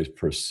pathways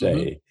per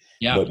se.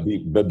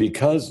 But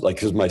because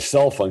my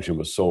cell function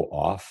was so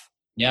off,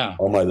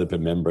 all my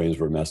lipid membranes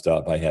were messed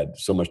up. I had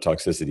so much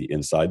toxicity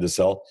inside the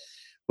cell.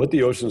 What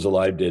the Oceans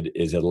Alive did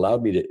is it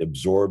allowed me to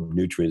absorb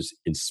nutrients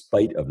in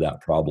spite of that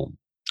problem.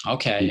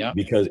 Okay, yeah.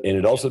 And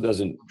it also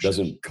doesn't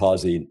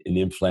cause an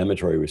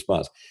inflammatory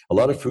response. A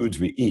lot of foods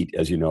we eat,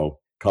 as you know,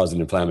 cause an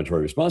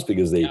inflammatory response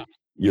because they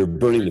you're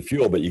burning the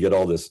fuel, but you get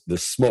all this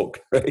smoke,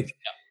 right?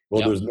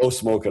 Well, Yep. there's no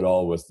smoke at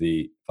all with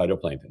the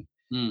phytoplankton.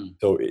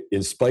 So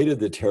in spite of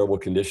the terrible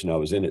condition I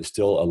was in, it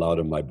still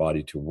allowed my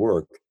body to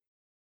work.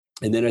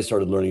 And then I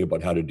started learning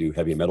about how to do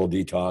heavy metal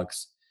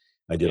detox.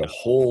 I did a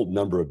whole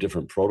number of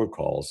different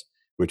protocols,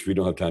 which we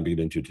don't have time to get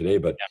into today.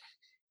 But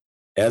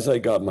as I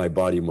got my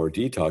body more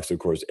detoxed, of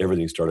course,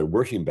 everything started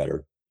working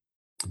better.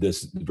 The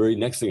very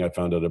next thing I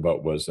found out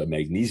about was a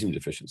magnesium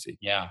deficiency.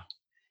 Yeah.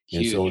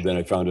 And so then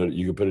I found out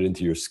you could put it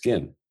into your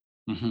skin,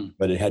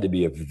 but it had to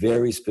be a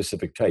very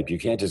specific type. You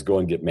can't just go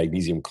and get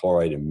magnesium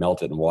chloride and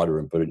melt it in water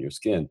and put it in your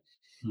skin.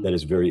 That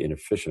is very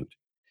inefficient.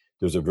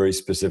 There's a very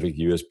specific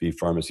USB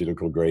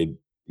pharmaceutical grade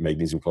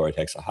magnesium chloride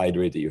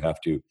hexahydrate that you have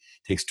to,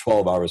 takes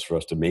 12 hours for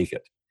us to make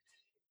it.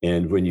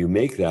 And when you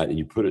make that and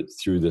you put it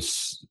through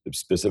this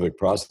specific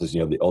process,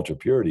 you have the ultra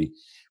purity,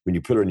 when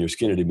you put it on your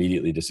skin, it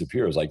immediately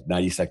disappears. Like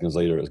 90 seconds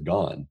later, it's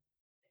gone.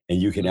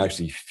 And you can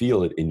actually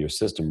feel it in your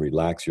system,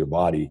 relax your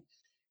body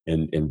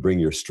and bring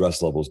your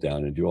stress levels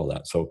down and do all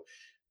that. So,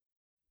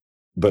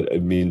 but I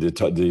mean, the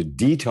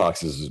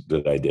detoxes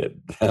that I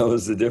did, that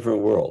was a different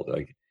world.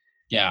 Like,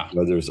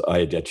 I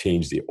had to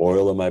change the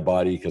oil in my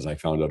body because I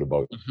found out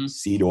about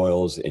seed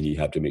oils, and you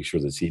have to make sure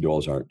that seed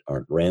oils aren't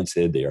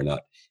rancid. They are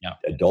not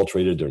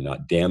adulterated. They're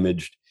not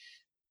damaged,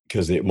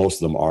 because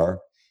most of them are.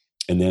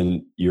 And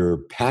then your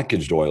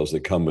packaged oils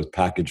that come with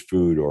packaged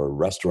food or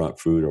restaurant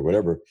food or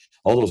whatever,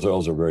 all those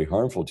oils are very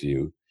harmful to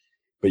you,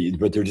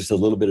 but they're just a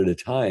little bit at a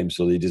time.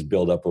 So they just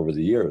build up over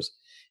the years.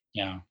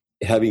 Yeah.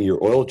 Having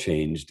your oil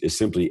changed is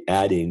simply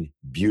adding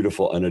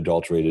beautiful,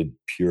 unadulterated,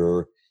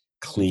 pure,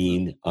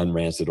 clean,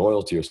 unrancid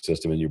oil to your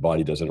system, and your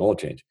body does an oil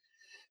change.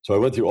 So I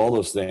went through all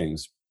those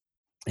things.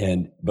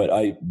 But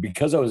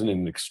because I was in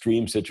an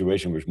extreme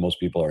situation, which most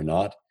people are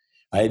not,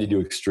 I had to do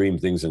extreme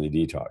things in the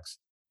detox.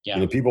 Yeah.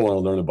 And if people want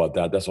to learn about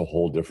that, that's a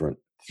whole different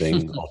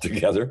thing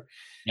altogether.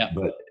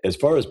 But as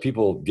far as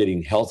people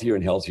getting healthier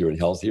and healthier and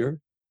healthier,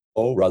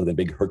 rather than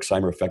big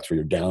Herxheimer effects where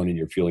you're down and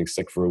you're feeling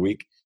sick for a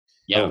week,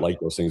 I don't like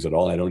those things at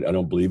all. I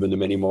don't believe in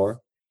them anymore.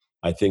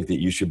 I think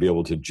that you should be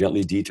able to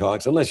gently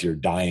detox, unless you're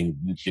dying,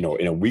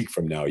 in a week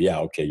from now. Yeah,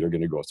 okay, you're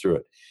going to go through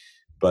it.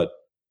 But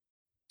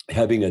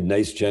having a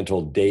nice,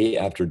 gentle day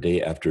after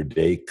day after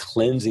day,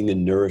 cleansing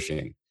and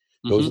nourishing,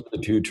 those are the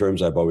two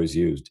terms I've always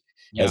used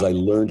as I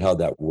learned how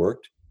that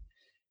worked.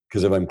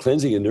 Because if I'm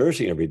cleansing and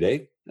nourishing every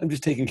day, I'm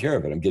just taking care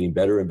of it. I'm getting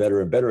better and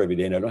better and better every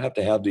day. And I don't have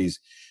to have these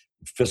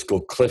fiscal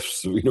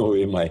cliffs,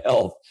 in my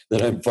health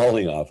that I'm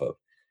falling off of.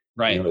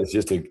 Right. It's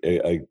just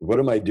what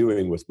am I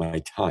doing with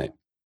my time,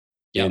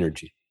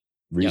 energy,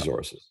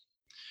 resources?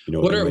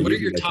 What are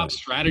your top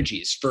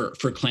strategies for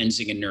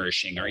cleansing and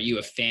nourishing? Are you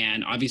a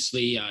fan?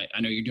 Obviously, I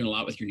know you're doing a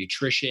lot with your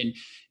nutrition.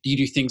 Do you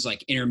do things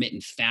like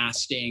intermittent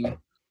fasting?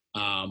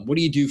 What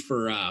do you do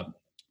for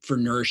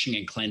nourishing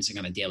and cleansing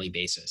on a daily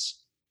basis?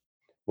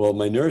 Well,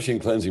 my nourishing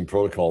cleansing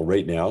protocol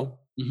right now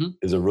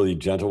is a really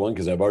gentle one,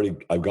 because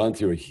I've gone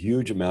through a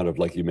huge amount of,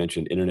 like you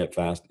mentioned, intermittent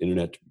fasting.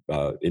 Internet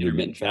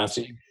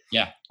fasting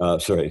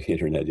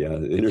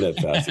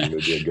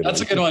would be a good one.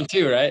 That's a good one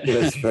too, right?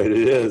 That's right.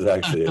 It is,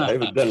 actually. I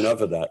haven't done enough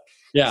of that.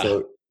 Yeah.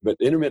 So, but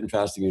intermittent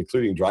fasting,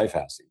 including dry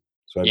fasting.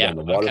 So I've done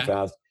the water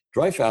fast.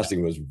 Dry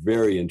fasting was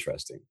very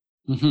interesting.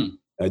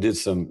 I did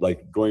some,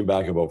 going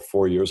back about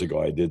 4 years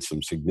ago, I did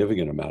some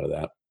significant amount of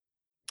that.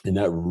 And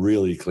that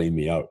really cleaned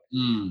me out.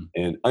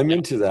 And I'm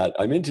into that.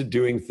 I'm into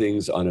doing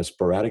things on a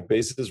sporadic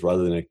basis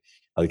rather than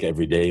like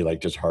every day,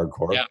 like just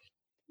hardcore.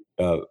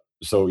 The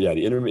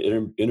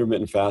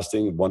intermittent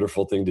fasting,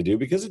 wonderful thing to do,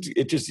 because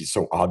it just is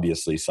so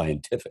obviously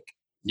scientific.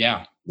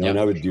 And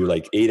I would do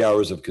like 8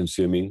 hours of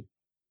consuming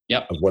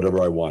of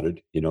whatever I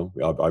wanted,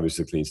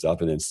 obviously clean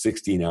stuff, and then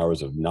 16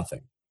 hours of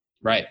nothing.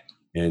 Right.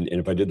 And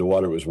if I did the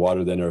water, it was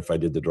water then, or if I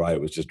did the dry, it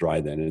was just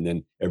dry then. And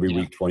then every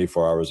week,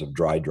 24 hours of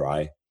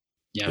dry.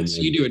 Yeah. And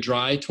so you do a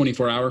dry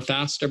 24-hour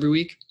fast every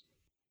week?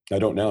 I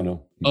don't now,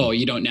 no. Oh,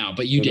 you don't now,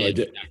 but you did. I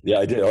did. Yeah,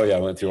 I did. Oh, yeah, I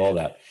went through all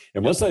that.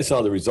 And once I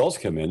saw the results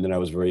come in, then I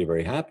was very,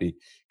 very happy,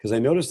 because I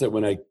noticed that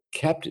when I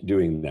kept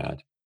doing that,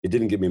 it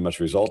didn't give me much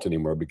result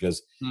anymore,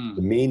 because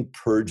the main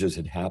purges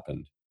had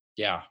happened.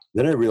 Yeah.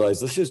 Then I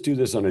realized, let's just do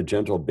this on a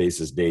gentle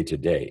basis day to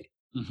day.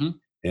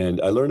 And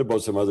I learned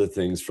about some other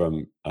things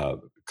from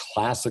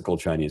classical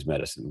Chinese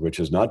medicine, which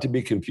is not to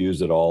be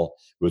confused at all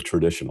with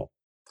traditional.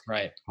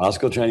 Right.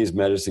 Classical Chinese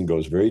medicine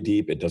goes very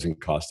deep. It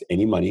doesn't cost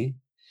any money.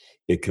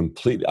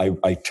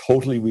 I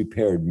totally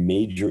repaired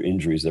major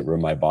injuries that were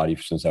in my body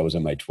since I was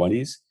in my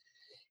 20s.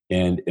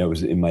 And I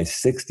was in my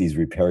 60s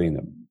repairing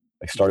them.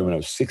 I started when I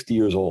was 60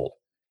 years old.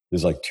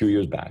 This is like 2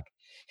 years back.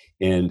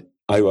 And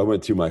I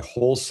went through my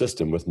whole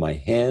system with my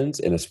hands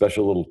and a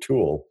special little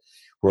tool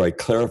where I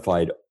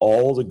clarified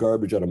all the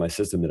garbage out of my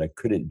system that I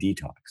couldn't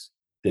detox,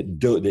 that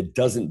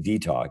doesn't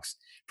detox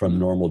from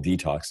normal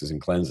detoxes and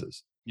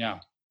cleanses. Yeah.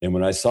 And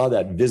when I saw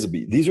that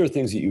visibly, these are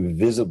things that you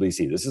visibly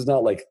see. This is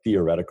not like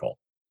theoretical.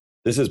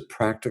 This is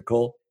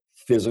practical,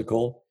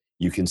 physical.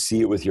 You can see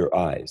it with your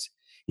eyes.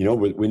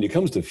 When it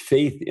comes to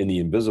faith in the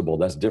invisible,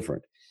 that's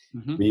different.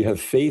 When you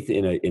have faith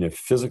in a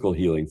physical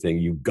healing thing,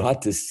 you've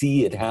got to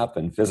see it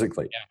happen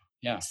physically.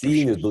 Yeah, for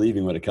Seeing sure. is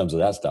believing when it comes to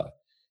that stuff,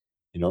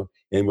 you know.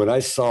 And when I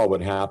saw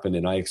what happened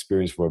and I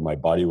experienced what my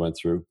body went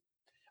through,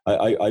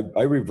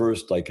 I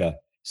reversed like a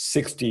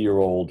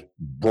 60-year-old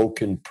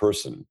broken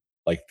person,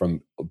 like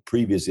from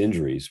previous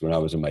injuries when I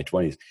was in my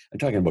 20s. I'm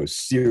talking about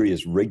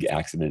serious rig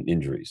accident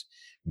injuries,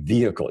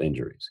 vehicle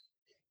injuries,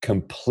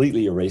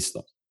 completely erased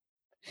them.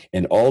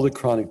 And all the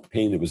chronic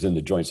pain that was in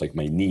the joints, like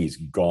my knees,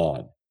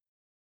 gone.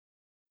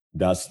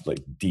 That's like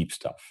deep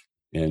stuff.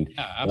 And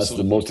Yeah, that's the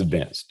absolutely. most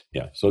advanced.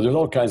 Yeah. So there's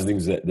all kinds of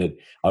things that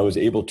I was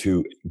able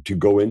to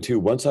go into.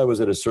 Once I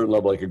was at a certain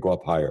level, I could go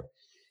up higher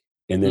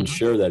and then Mhm.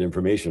 share that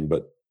information.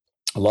 But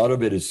a lot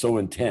of it is so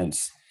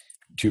intense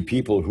to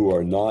people who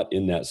are not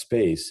in that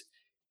space.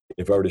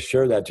 If I were to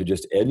share that to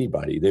just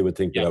anybody, they would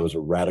think that Yeah, I was a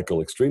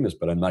radical extremist,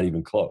 but I'm not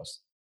even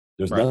close.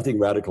 There's right. nothing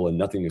radical and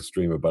nothing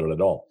extreme about it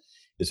at all.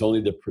 It's only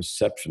the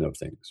perception of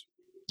things.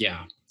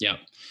 Yeah, yeah.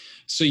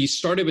 So you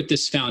started with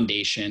this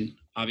foundation,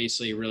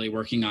 obviously really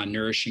working on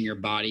nourishing your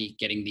body,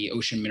 getting the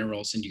ocean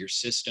minerals into your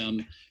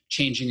system,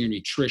 changing your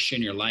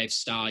nutrition, your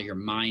lifestyle, your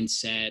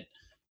mindset.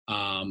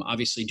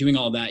 Obviously doing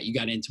all that, you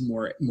got into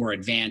more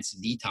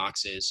advanced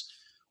detoxes.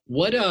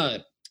 What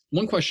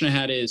one question I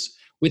had is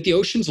with the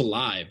Oceans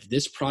Alive,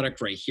 this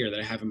product right here that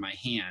I have in my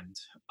hand,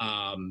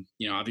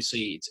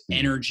 obviously it's Mhm.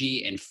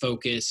 energy and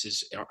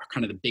focus are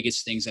kind of the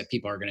biggest things that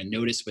people are going to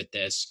notice with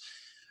this.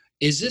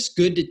 Is this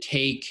good to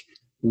take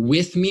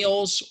with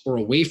meals or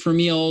away from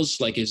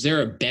meals? Like, is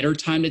there a better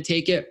time to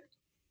take it?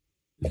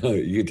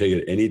 You can take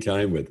it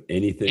anytime with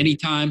anything.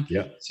 Anytime?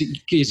 Yeah.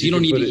 Because you You don't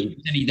can need put to it use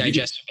in, any you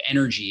digestive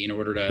energy in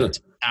order to can,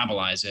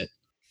 metabolize it.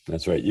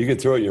 that's right. You can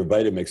throw it in your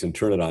Vitamix and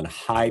turn it on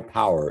high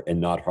power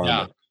and not harm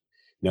Yeah, it.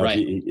 Now, if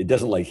right. it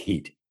doesn't like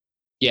heat,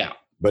 Yeah,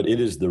 but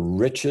it is the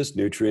richest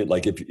nutrient.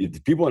 Like if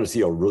people want to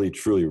see how really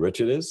truly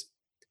rich it is,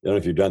 I don't know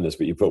if you've done this,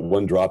 but you put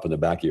one drop in the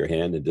back of your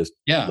hand and just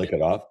yeah, lick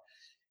it off.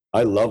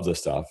 I love the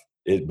stuff,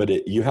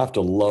 you have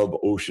to love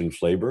ocean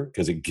flavor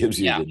because it gives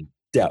you yeah. the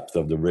depth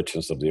of the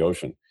richness of the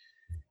ocean.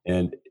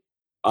 And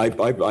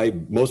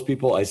most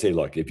people, I say,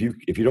 look, if you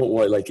don't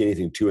like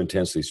anything too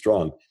intensely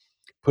strong,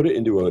 put it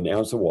into an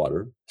ounce of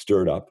water,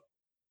 stir it up,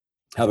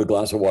 have a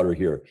glass of water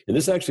here. And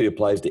this actually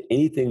applies to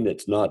anything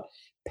that's not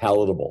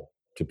palatable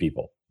to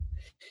people.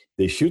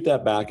 They shoot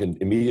that back and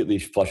immediately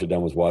flush it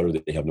down with water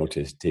that they have no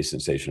taste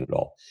sensation at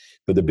all.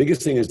 But the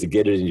biggest thing is to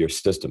get it in your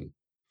system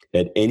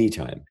at any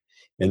time.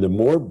 And the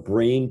more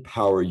brain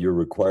power you're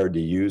required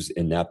to use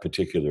in that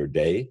particular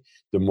day,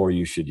 the more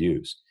you should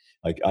use.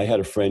 Like I had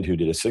a friend who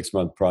did a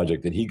 6-month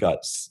project and he got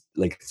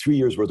like 3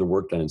 years worth of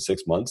work done in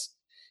 6 months.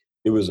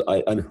 It was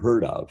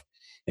unheard of.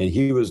 And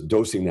he was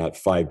dosing that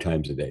 5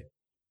 times a day.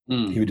 He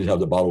Mm, would just have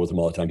the bottle with him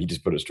all the time. He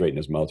just put it straight in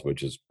his mouth,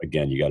 which is,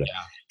 again, you got to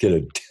yeah,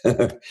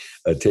 get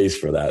a taste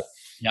for that.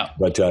 yeah,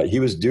 But he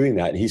was doing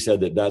that. And he said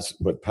that that's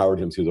what powered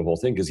him through the whole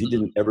thing because he mm,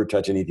 didn't ever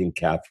touch anything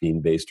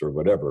caffeine based or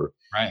whatever.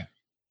 right.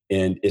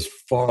 And it's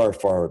far,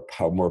 far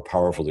more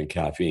powerful than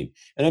caffeine.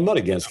 And I'm not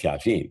against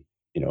caffeine.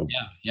 You know,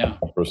 Yeah, yeah,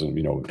 a person,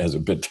 has a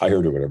bit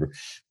tired or whatever.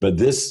 But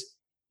this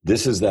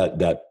is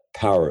that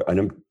power.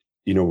 And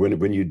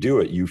when you do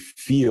it, you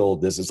feel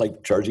this. It's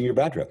like charging your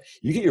battery up.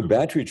 You get your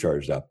battery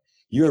charged up.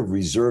 You have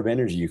reserve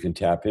energy you can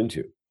tap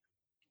into.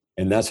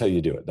 And that's how you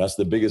do it. That's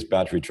the biggest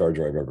battery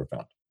charger I've ever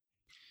found.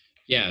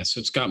 yeah. So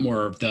it's got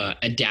more of the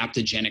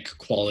adaptogenic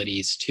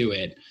qualities to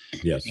it.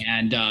 Yes.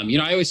 And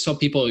I always tell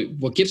people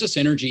what gives us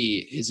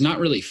energy is not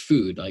really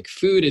food. Like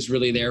food is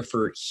really there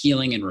for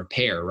healing and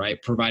repair,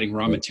 right? Providing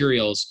raw Right.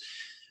 materials,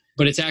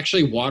 but it's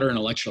actually water and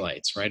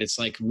electrolytes, right? It's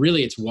like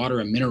really it's water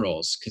and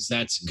minerals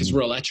because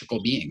we're Mhm.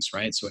 electrical beings,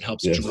 right? So it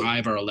helps Yes.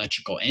 drive our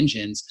electrical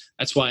engines.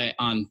 That's why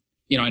I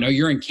know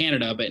you're in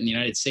Canada, but in the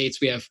United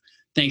States we have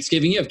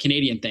Thanksgiving. You have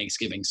Canadian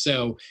Thanksgiving,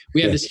 so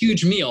we have this Yes.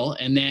 huge meal,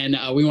 and then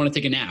we want to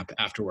take a nap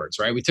afterwards,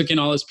 right? We took in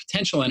all this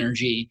potential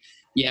energy,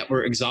 yet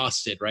we're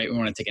exhausted, right? We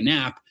want to take a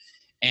nap.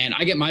 And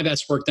I get my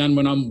best work done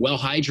when I'm well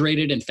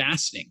hydrated and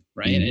fasting,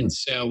 right? And Mhm.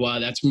 so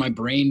that's when my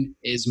brain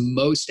is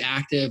most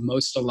active,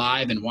 most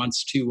alive, and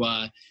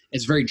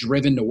is very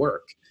driven to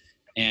work.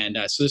 And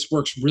so this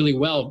works really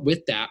well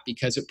with that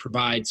because it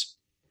provides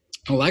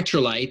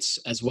electrolytes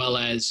as well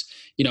as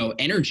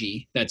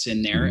energy that's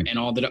in there Mhm. and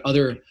all the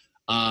other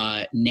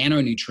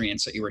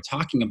nanonutrients that you were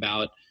talking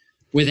about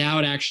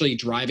without actually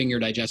driving your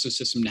digestive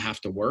system to have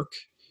to work.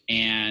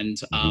 And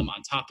Mhm.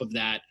 on top of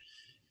that,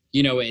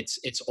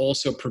 it's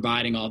also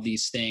providing all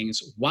these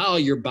things while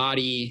your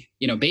body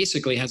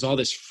basically has all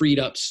this freed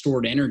up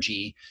stored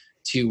energy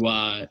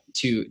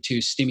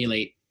to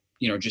stimulate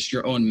just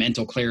your own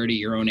mental clarity,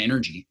 your own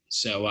energy.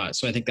 So I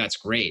think that's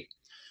great.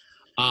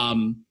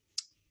 um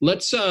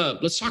let's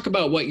talk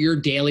about what your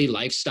daily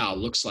lifestyle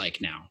looks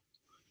like now,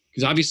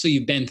 because obviously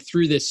you've been Mhm.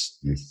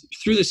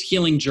 through this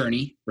healing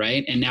journey,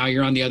 right? And now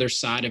you're on the other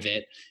side of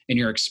it and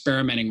you're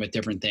experimenting with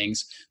different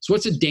things. So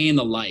what's a day in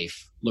the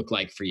life look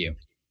like for you?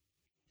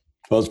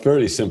 Well, it's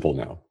fairly simple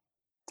now.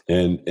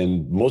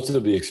 And most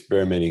of the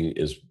experimenting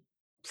is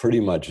pretty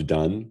much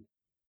done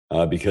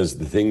because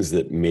the things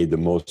that made the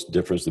most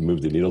difference, that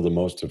moved the needle the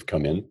most, have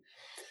come in.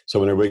 So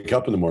when I wake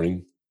up in the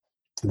morning,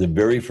 the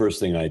very first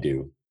thing I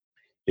do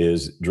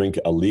is drink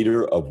a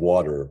liter of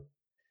water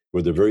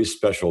with a very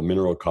special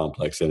mineral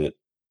complex in it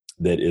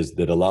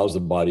that allows the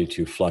body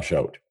to flush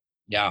out.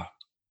 Yeah.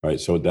 Right.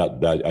 So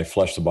that I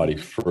flush the body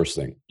first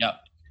thing. Yeah.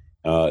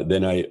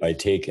 Then I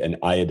take an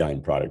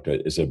iodine product.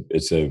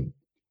 It's a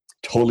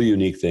totally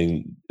unique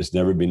thing. It's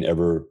never been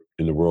ever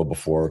in the world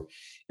before.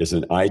 It's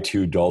an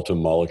I2-Dalton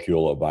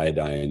molecule of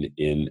iodine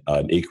in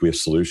an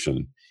aqueous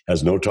solution.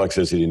 Has no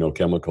toxicity, no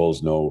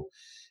chemicals, no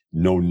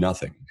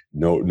nothing,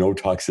 no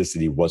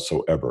toxicity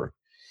whatsoever.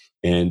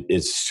 And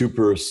it's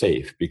super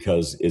safe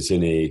because it's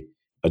in a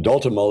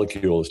Dalton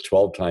molecule is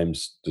 12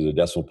 times to the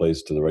decimal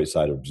place to the right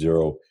side of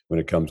zero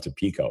when it comes to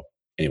pico.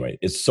 Anyway,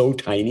 it's so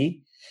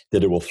tiny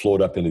that it will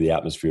float up into the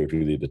atmosphere if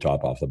you leave the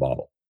top off the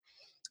bottle.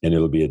 And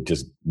it'll be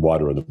just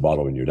water in the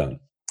bottle when you're done.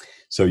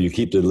 So you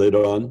keep the lid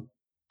on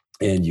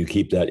and you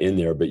keep that in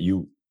there, but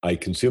I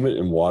consume it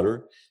in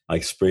water. I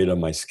spray it on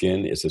my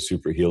skin. It's a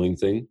super healing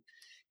thing.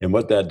 And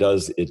what that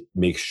does, it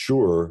makes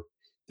sure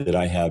that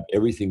I have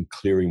everything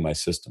clearing my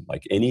system.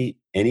 Like any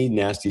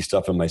nasty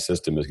stuff in my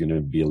system is going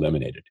to be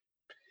eliminated.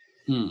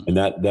 And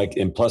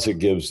and plus it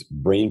gives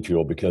brain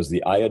fuel because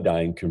the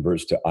iodine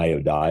converts to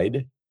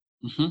iodide,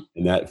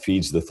 and that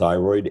feeds the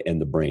thyroid and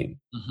the brain.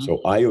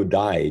 So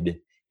iodide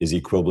is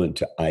equivalent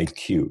to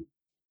IQ.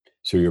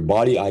 So your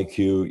body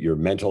IQ, your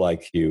mental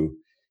IQ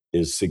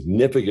is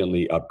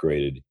significantly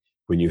upgraded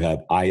when you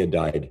have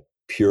iodide,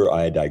 pure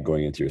iodide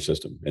going into your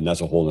system. And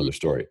that's a whole nother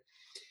story.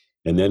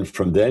 And then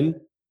from then,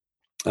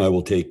 I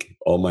will take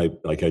I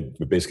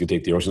basically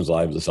take the Ocean's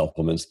Live, the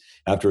supplements.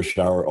 After a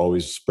shower,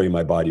 always spray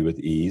my body with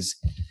Ease.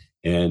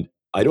 And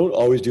I don't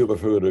always do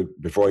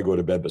it before I go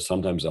to bed, but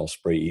sometimes I'll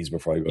spray Ease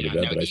before I go to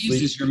bed. But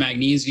Ease is your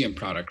magnesium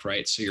product,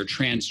 right? So your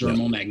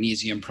transdermal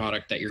magnesium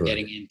product that you're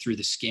getting in through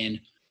the skin.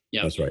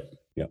 Yeah, that's right.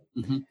 Yeah.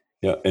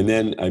 Yeah. And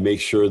then I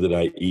make sure that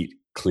I eat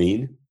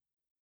clean.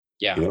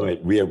 Yeah.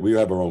 We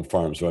have our own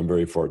farm, so I'm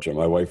very fortunate.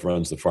 My wife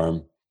runs the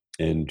farm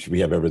and we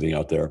have everything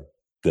out there.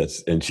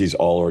 And she's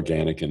all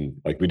organic and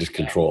we just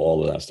control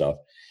all of that stuff.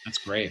 That's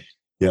great.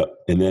 Yeah.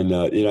 And then,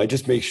 I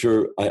just make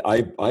sure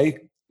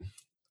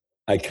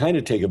I kind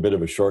of take a bit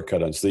of a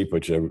shortcut on sleep,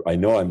 which I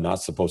know I'm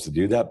not supposed to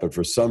do that, but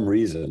for some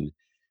reason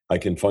I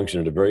can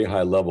function at a very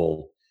high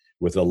level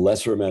with a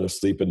lesser amount of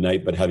sleep at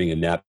night, but having a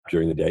nap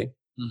during the day.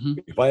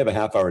 If I have a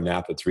half-hour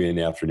nap at 3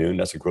 p.m,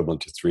 that's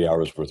equivalent to 3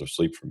 hours worth of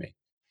sleep for me.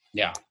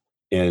 Yeah.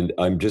 And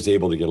I'm just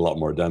able to get a lot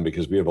more done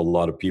because we have a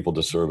lot of people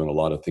to serve and a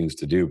lot of things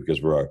to do because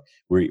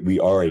we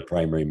are a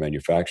primary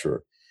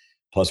manufacturer.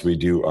 Plus we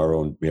have our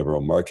own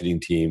marketing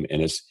team,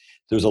 and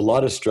there's a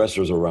lot of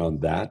stressors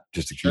around that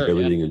just to keep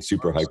everything in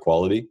super high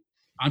quality.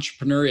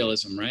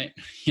 Entrepreneurialism, right?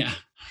 Yeah.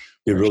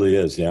 It really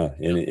is. Yeah.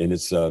 And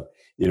it's, and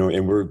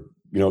we're,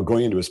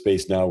 going into a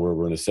space now where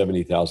we're in a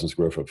 70,000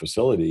 square foot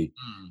facility.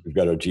 We've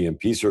got our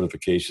GMP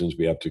certifications.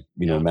 We have to,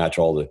 match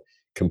all the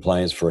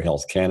compliance for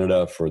Health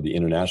Canada, for the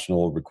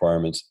international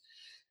requirements.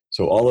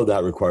 So all of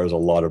that requires a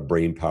lot of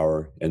brain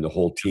power and the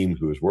whole team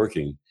who is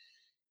working.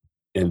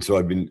 And so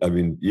I've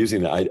been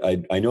using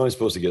that. I know I'm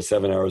supposed to get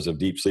 7 hours of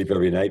deep sleep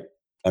every night.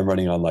 I'm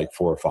running on 4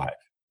 or 5.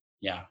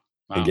 Yeah.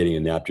 Wow. And getting a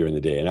nap during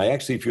the day. And I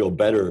actually feel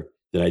better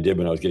than I did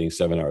when I was getting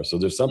 7 hours. So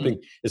there's something,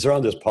 it's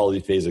around this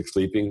polyphasic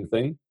sleeping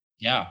thing.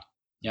 Yeah.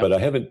 Yep. But I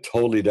haven't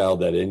totally dialed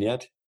that in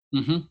yet.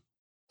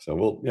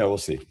 So we'll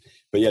see.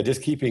 But yeah,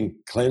 just keeping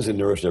cleansed and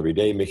nourished every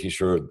day, making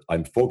sure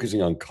I'm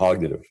focusing on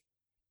cognitive,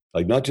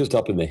 not just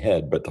up in the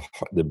head, but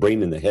the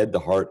brain in the head, the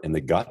heart, and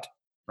the gut.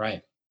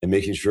 Right. And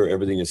making sure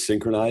everything is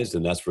synchronized.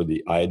 And that's where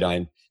the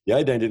iodine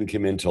didn't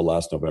come in until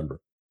last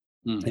November.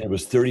 And it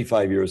was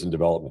 35 years in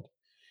development.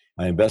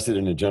 I invested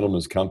in a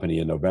gentleman's company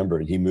in November,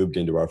 and he moved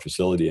into our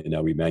facility, and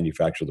now we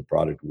manufacture the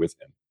product with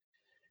him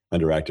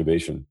under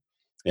activation.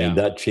 And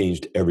that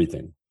changed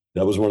everything.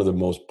 That was one of the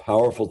most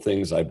powerful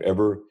things I've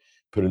ever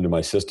put into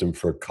my system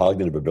for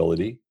cognitive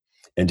ability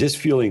and just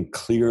feeling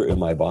clear in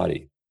my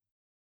body.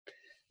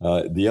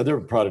 The other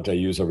product I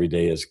use every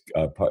day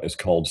is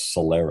called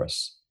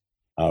Solaris.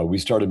 We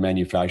started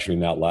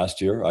manufacturing that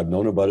last year. I've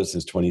known about it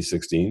since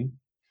 2016.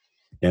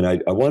 And I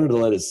wanted to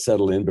let it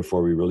settle in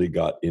before we really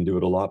got into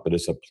it a lot, but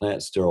it's a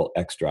plant sterile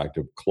extract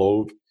of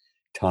clove,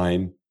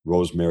 thyme,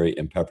 rosemary,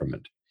 and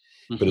peppermint.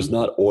 But it's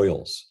not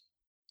oils.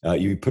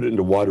 You put it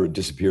into water, it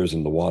disappears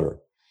in the water.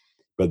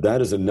 But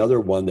that is another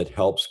one that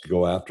helps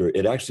go after,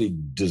 it actually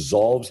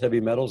dissolves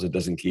heavy metals, it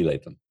doesn't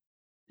chelate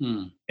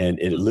them. And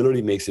it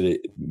literally makes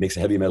a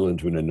heavy metal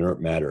into an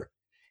inert matter.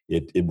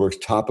 It works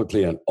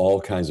topically on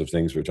all kinds of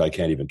things, which I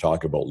can't even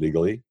talk about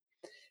legally.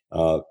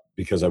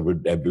 Because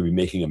I'd be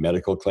making a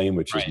medical claim,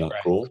 which is not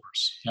cool.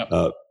 Yep.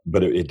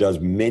 But it does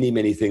many,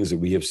 many things that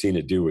we have seen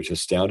it do, which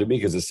astounded me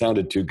because it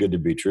sounded too good to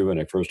be true when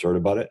I first heard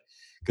about it.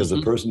 Because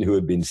the person who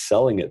had been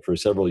selling it for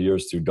several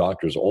years through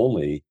doctors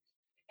only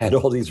had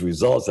all these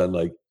results. I'm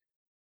like,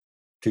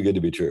 too good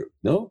to be true.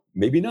 No,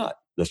 maybe not.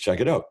 Let's check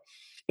it out.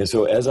 And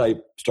so as I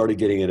started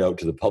getting it out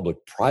to the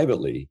public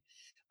privately,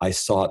 I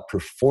saw it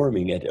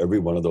performing at every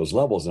one of those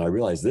levels. And I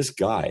realized this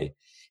guy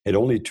had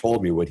only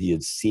told me what he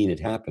had seen it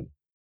happen.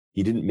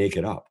 He didn't make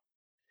it up.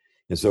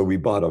 And so we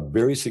bought a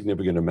very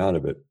significant amount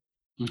of it.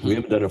 We Mm-hmm.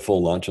 haven't done a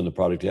full launch on the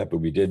product yet, but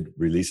we did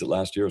release it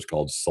last year. It's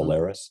called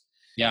Solaris.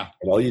 Yeah.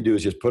 And all you do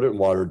is just put it in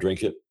water,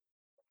 drink it.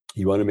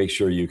 You want to make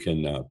sure you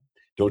can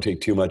don't take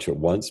too much at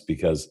once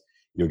because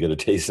you'll get a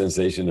taste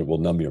sensation that will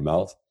numb your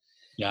mouth.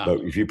 Yeah.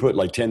 But if you put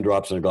like 10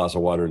 drops in a glass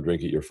of water and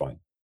drink it, you're fine.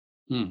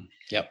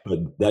 Yep.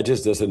 But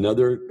that's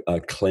another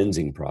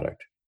cleansing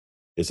product.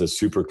 It's a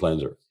super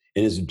cleanser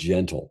and it's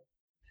gentle,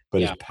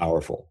 but it's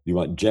powerful. You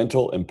want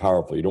gentle and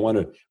powerful. You don't want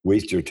to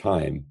waste your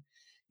time.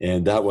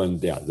 And that one,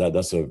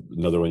 that's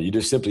another one. You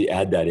just simply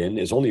add that in.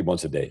 It's only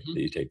once a day that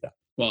you take that.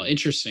 Well,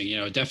 interesting.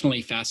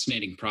 Definitely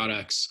fascinating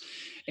products.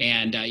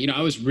 And,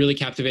 I was really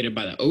captivated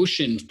by the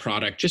Ocean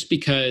product just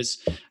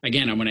because,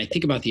 again, when I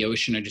think about the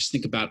ocean, I just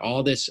think about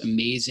all this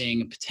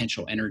amazing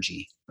potential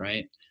energy,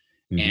 right?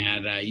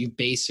 Mm-hmm. And you've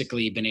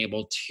basically been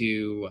able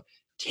to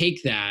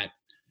take that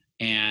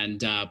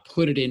and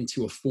put it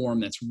into a form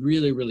that's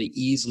really, really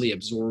easily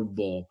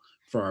absorbable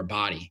for our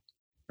body,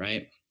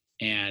 right?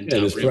 And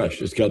it's really fresh.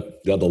 It's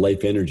got the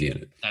life energy in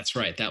it. That's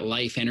right. That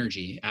life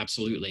energy.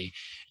 Absolutely.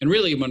 And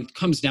really, when it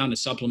comes down to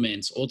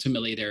supplements,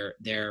 ultimately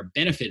their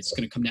benefit is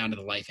going to come down to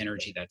the life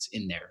energy that's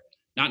in there.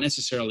 Not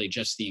necessarily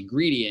just the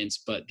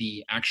ingredients, but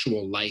the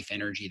actual life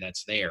energy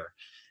that's there.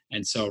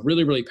 And so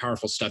really, really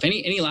powerful stuff.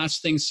 Any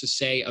last things to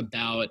say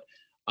about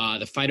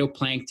the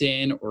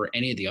phytoplankton or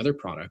any of the other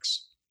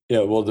products?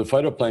 Yeah, well, the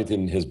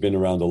phytoplankton has been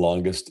around the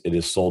longest. It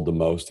is sold the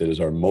most. It is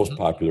our most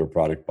popular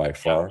product by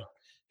far. Yeah.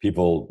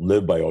 People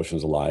live by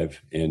Oceans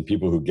Alive, and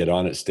people who get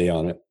on it stay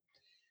on it.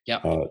 Yeah.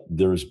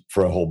 There's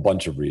for a whole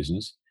bunch of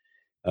reasons.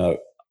 The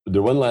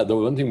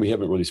one thing we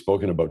haven't really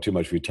spoken about too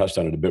much, we touched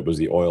on it a bit, was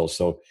the oil.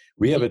 So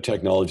we have a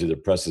technology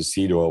that presses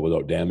seed oil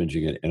without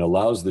damaging it and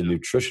allows the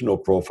nutritional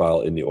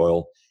profile in the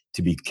oil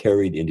to be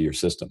carried into your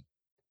system.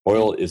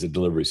 Oil is a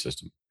delivery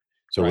system.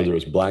 So whether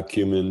it's black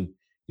cumin,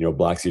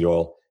 black seed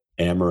oil,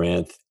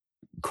 amaranth,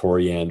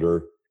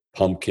 coriander,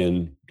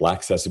 pumpkin,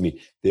 black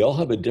sesame, they all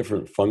have a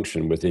different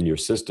function within your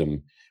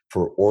system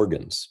for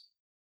organs.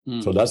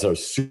 So that's our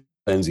super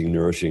cleansing,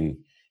 nourishing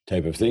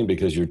type of thing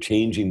because you're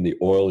changing the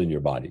oil in your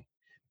body.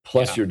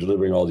 Plus you're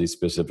delivering all these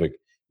specific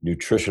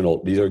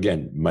nutritional, these are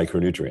again,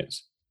 micronutrients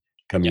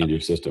coming into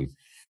your system.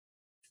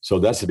 So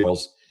that's the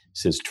oils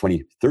since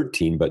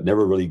 2013, but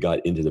never really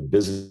got into the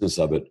business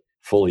of it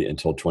fully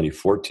until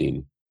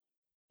 2014.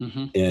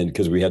 Mm-hmm. And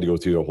because we had to go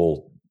through a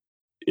whole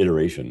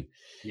iteration.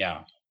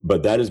 Yeah.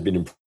 But that has been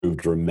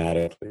improved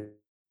dramatically.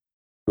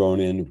 Grown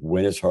in,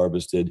 when it's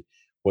harvested,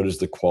 what is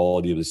the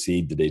quality of the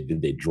seed?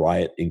 Did they dry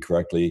it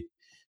incorrectly?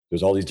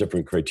 There's all these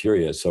different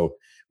criteria. So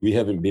we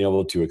haven't been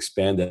able to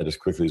expand that as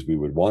quickly as we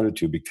would want it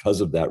to because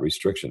of that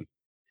restriction.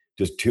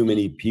 Just too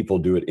many people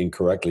do it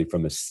incorrectly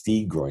from a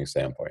seed growing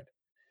standpoint.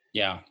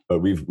 Yeah. But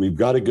we've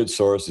got a good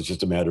source. It's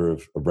just a matter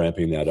of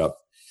ramping that up.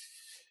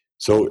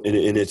 So and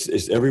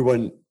it's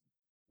everyone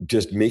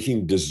just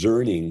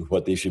discerning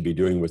what they should be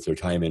doing with their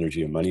time,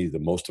 energy, and money, the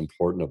most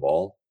important of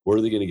all. Where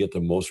are they going to get the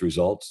most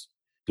results?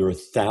 There are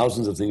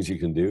thousands of things you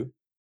can do,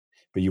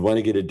 but you want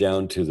to get it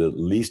down to the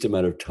least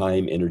amount of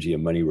time, energy,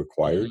 and money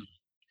required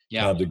to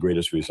have the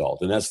greatest result.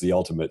 And that's the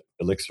ultimate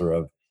elixir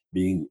of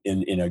being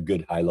in a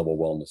good high-level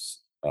wellness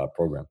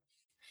program.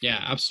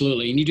 Yeah,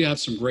 absolutely. And you do have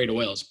some great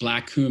oils.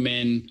 Black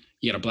cumin,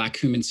 you got a black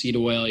cumin seed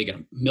oil, you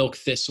got a milk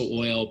thistle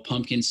oil,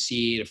 pumpkin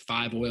seed, a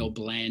 5-oil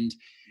blend.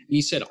 And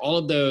you said all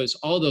of those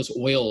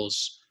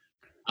oils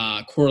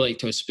correlate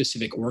to a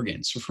specific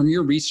organ. So from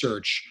your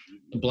research,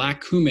 the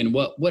black cumin,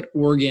 what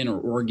organ or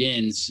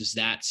organs does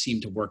that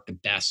seem to work the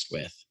best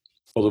with?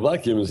 Well, the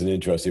black cumin is an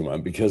interesting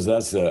one because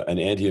that's an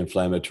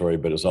anti-inflammatory,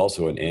 but it's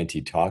also an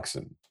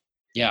antitoxin.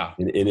 Yeah.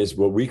 And it's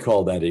what we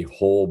call that a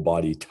whole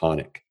body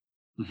tonic.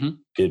 Mm-hmm.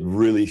 It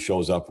really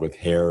shows up with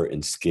hair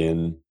and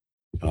skin,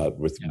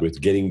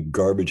 with getting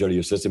garbage out of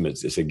your system.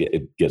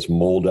 It gets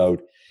mold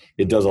out.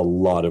 It does a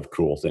lot of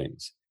cool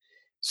things.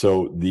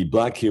 So the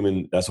black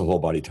cumin, that's a whole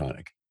body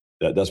tonic.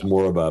 That's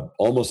more of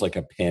almost like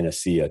a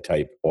panacea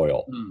type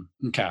oil.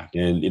 Okay.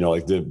 And,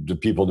 like the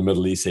people in the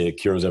Middle East say it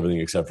cures everything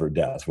except for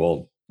death.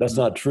 Well, that's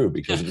not true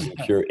because it doesn't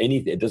cure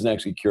anything. It doesn't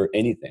actually cure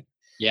anything.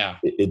 Yeah.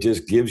 It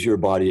just gives your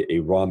body a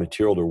raw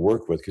material to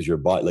work with because your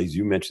body, like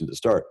you mentioned at the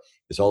start,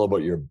 it's all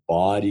about your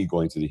body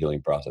going through the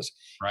healing process.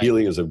 Right.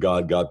 Healing is of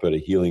God. God put a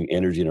healing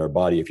energy in our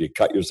body. If you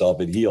cut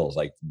yourself, it heals.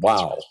 Like,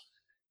 wow.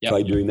 Yep.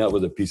 Try doing that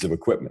with a piece of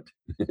equipment.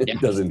 It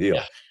doesn't heal.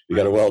 Yeah. You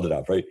got to weld it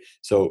up, right?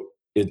 So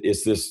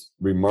it's this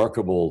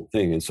remarkable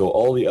thing. And so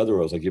all the other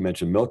oils, like you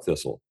mentioned, milk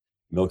thistle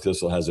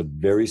has a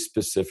very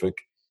specific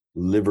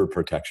liver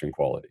protection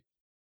quality.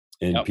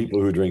 And people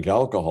who drink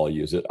alcohol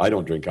use it. I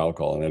don't drink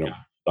alcohol, and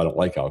I don't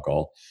like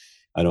alcohol.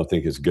 I don't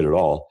think it's good at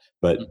all.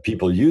 But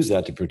people use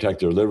that to protect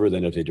their liver.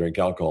 Then if they drink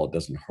alcohol, it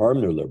doesn't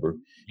harm their liver.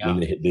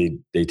 And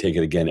they take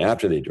it again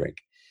after they drink.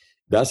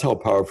 That's how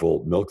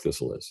powerful milk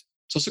thistle is.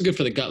 It's also good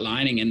for the gut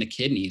lining and the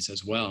kidneys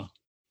as well.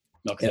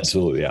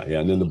 Absolutely, yeah.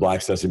 And then the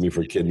black sesame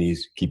for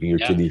kidneys, keeping your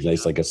kidneys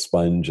nice like a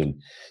sponge. And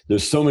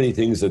there's so many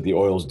things that the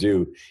oils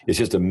do. It's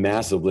just a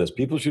massive list.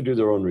 People should do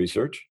their own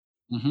research.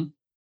 Mm-hmm.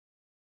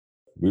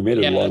 We made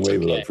it a long that's way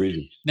okay. without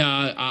freezing.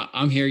 No,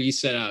 I'm here. You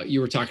said you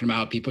were talking about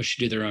how people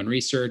should do their own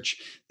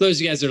research. Those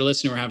of you guys that are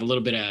listening, we have a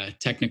little bit of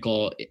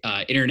technical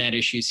internet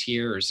issues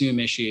here or Zoom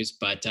issues,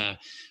 but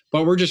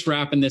we're just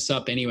wrapping this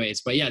up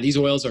anyways. But yeah, these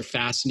oils are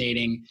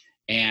fascinating.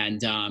 And,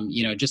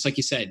 just like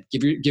you said,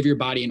 give your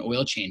body an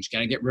oil change. Got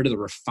to get rid of the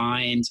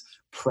refined,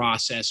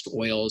 processed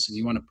oils, and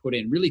you want to put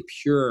in really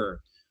pure,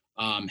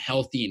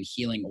 healthy and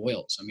healing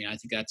oils. I mean, I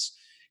think that's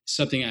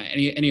something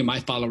any of my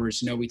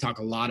followers know. We talk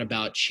a lot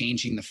about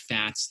changing the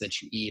fats that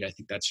you eat. I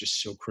think that's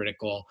just so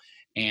critical.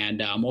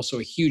 And I'm also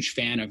a huge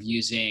fan of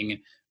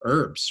using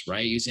herbs,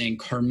 right? Using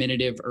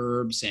carminative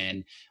herbs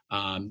and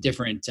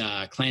different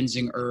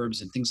cleansing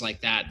herbs and things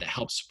like that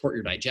help support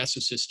your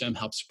digestive system,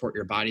 help support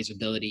your body's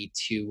ability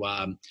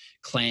to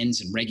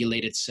cleanse and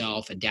regulate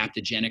itself,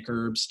 adaptogenic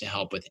herbs to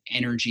help with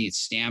energy,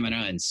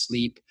 stamina, and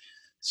sleep.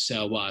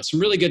 So some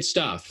really good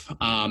stuff.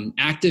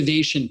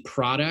 Activation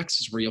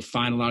Products is where you'll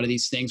find a lot of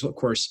these things. Well, of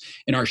course,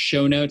 in our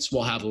show notes,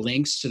 we'll have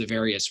links to the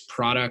various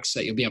products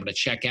that you'll be able to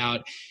check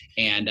out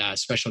and a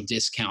special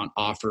discount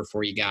offer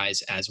for you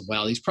guys as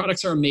well. These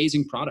products are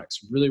amazing products,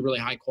 really, really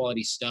high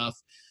quality stuff.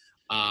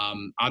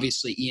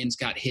 Obviously, Ian's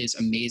got his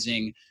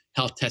amazing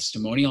health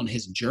testimonial and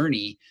his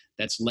journey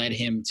that's led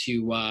him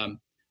to,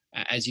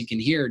 as you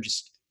can hear,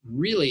 just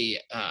really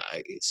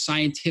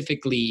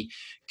scientifically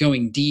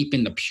going deep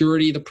in the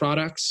purity of the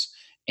products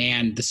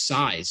and the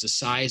size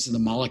of the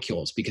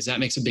molecules, because that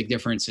makes a big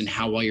difference in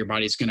how well your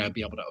body's going to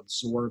be able to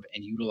absorb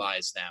and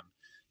utilize them.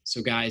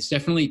 So guys,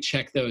 definitely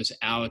check those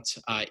out.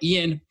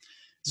 Ian,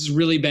 this has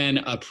really been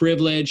a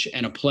privilege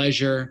and a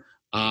pleasure.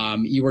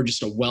 You are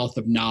just a wealth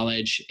of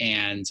knowledge,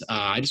 and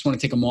I just want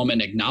to take a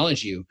moment and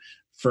acknowledge you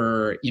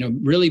for,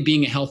 really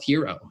being a health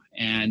hero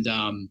and,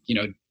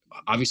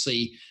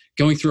 obviously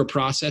going through a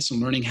process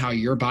and learning how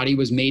your body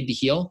was made to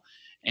heal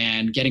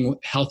and getting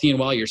healthy and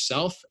well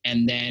yourself,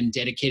 and then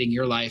dedicating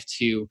your life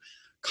to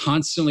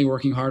constantly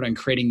working hard on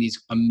creating these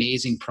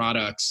amazing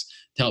products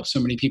to help so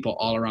many people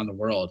all around the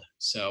world.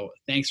 So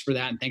thanks for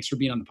that. And thanks for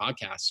being on the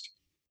podcast.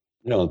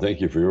 Thank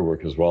you for your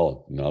work as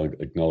well. And I'll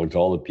acknowledge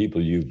all the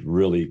people you've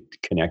really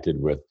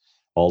connected with,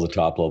 all the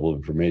top level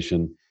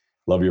information.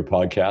 Love your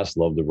podcast,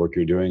 love the work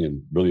you're doing,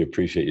 and really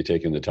appreciate you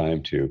taking the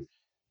time to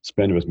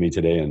spend with me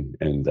today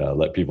and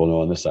let people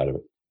know on this side of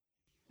it.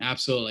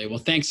 Absolutely. Well,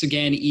 thanks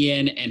again,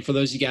 Ian. And for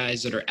those of you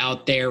guys that are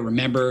out there,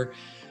 remember,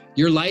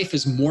 your life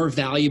is more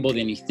valuable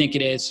than you think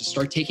it is. So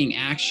start taking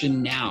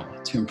action now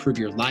to improve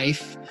your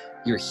life,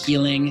 your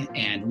healing,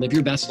 and live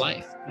your best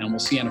life. And we'll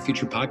see you on a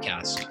future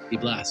podcast. Be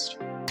blessed.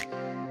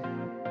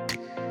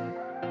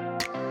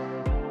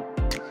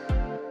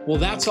 Well,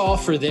 that's all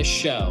for this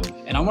show.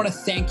 And I want to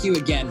thank you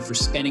again for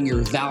spending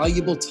your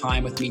valuable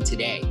time with me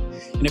today.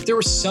 And if there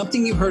was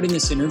something you heard in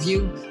this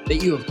interview that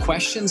you have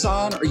questions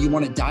on or you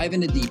want to dive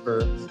into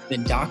deeper,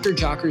 then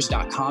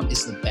drjockers.com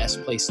is the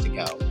best place to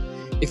go.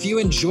 If you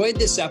enjoyed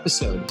this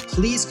episode,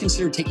 please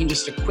consider taking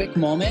just a quick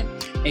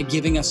moment and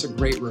giving us a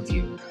great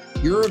review.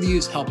 Your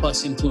reviews help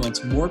us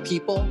influence more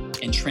people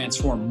and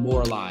transform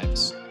more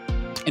lives.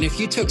 And if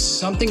you took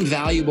something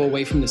valuable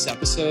away from this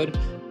episode,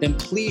 then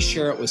please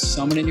share it with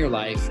someone in your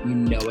life you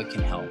know it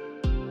can help.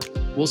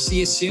 We'll see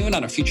you soon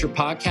on a future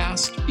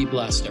podcast. Be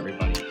blessed,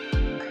 everybody.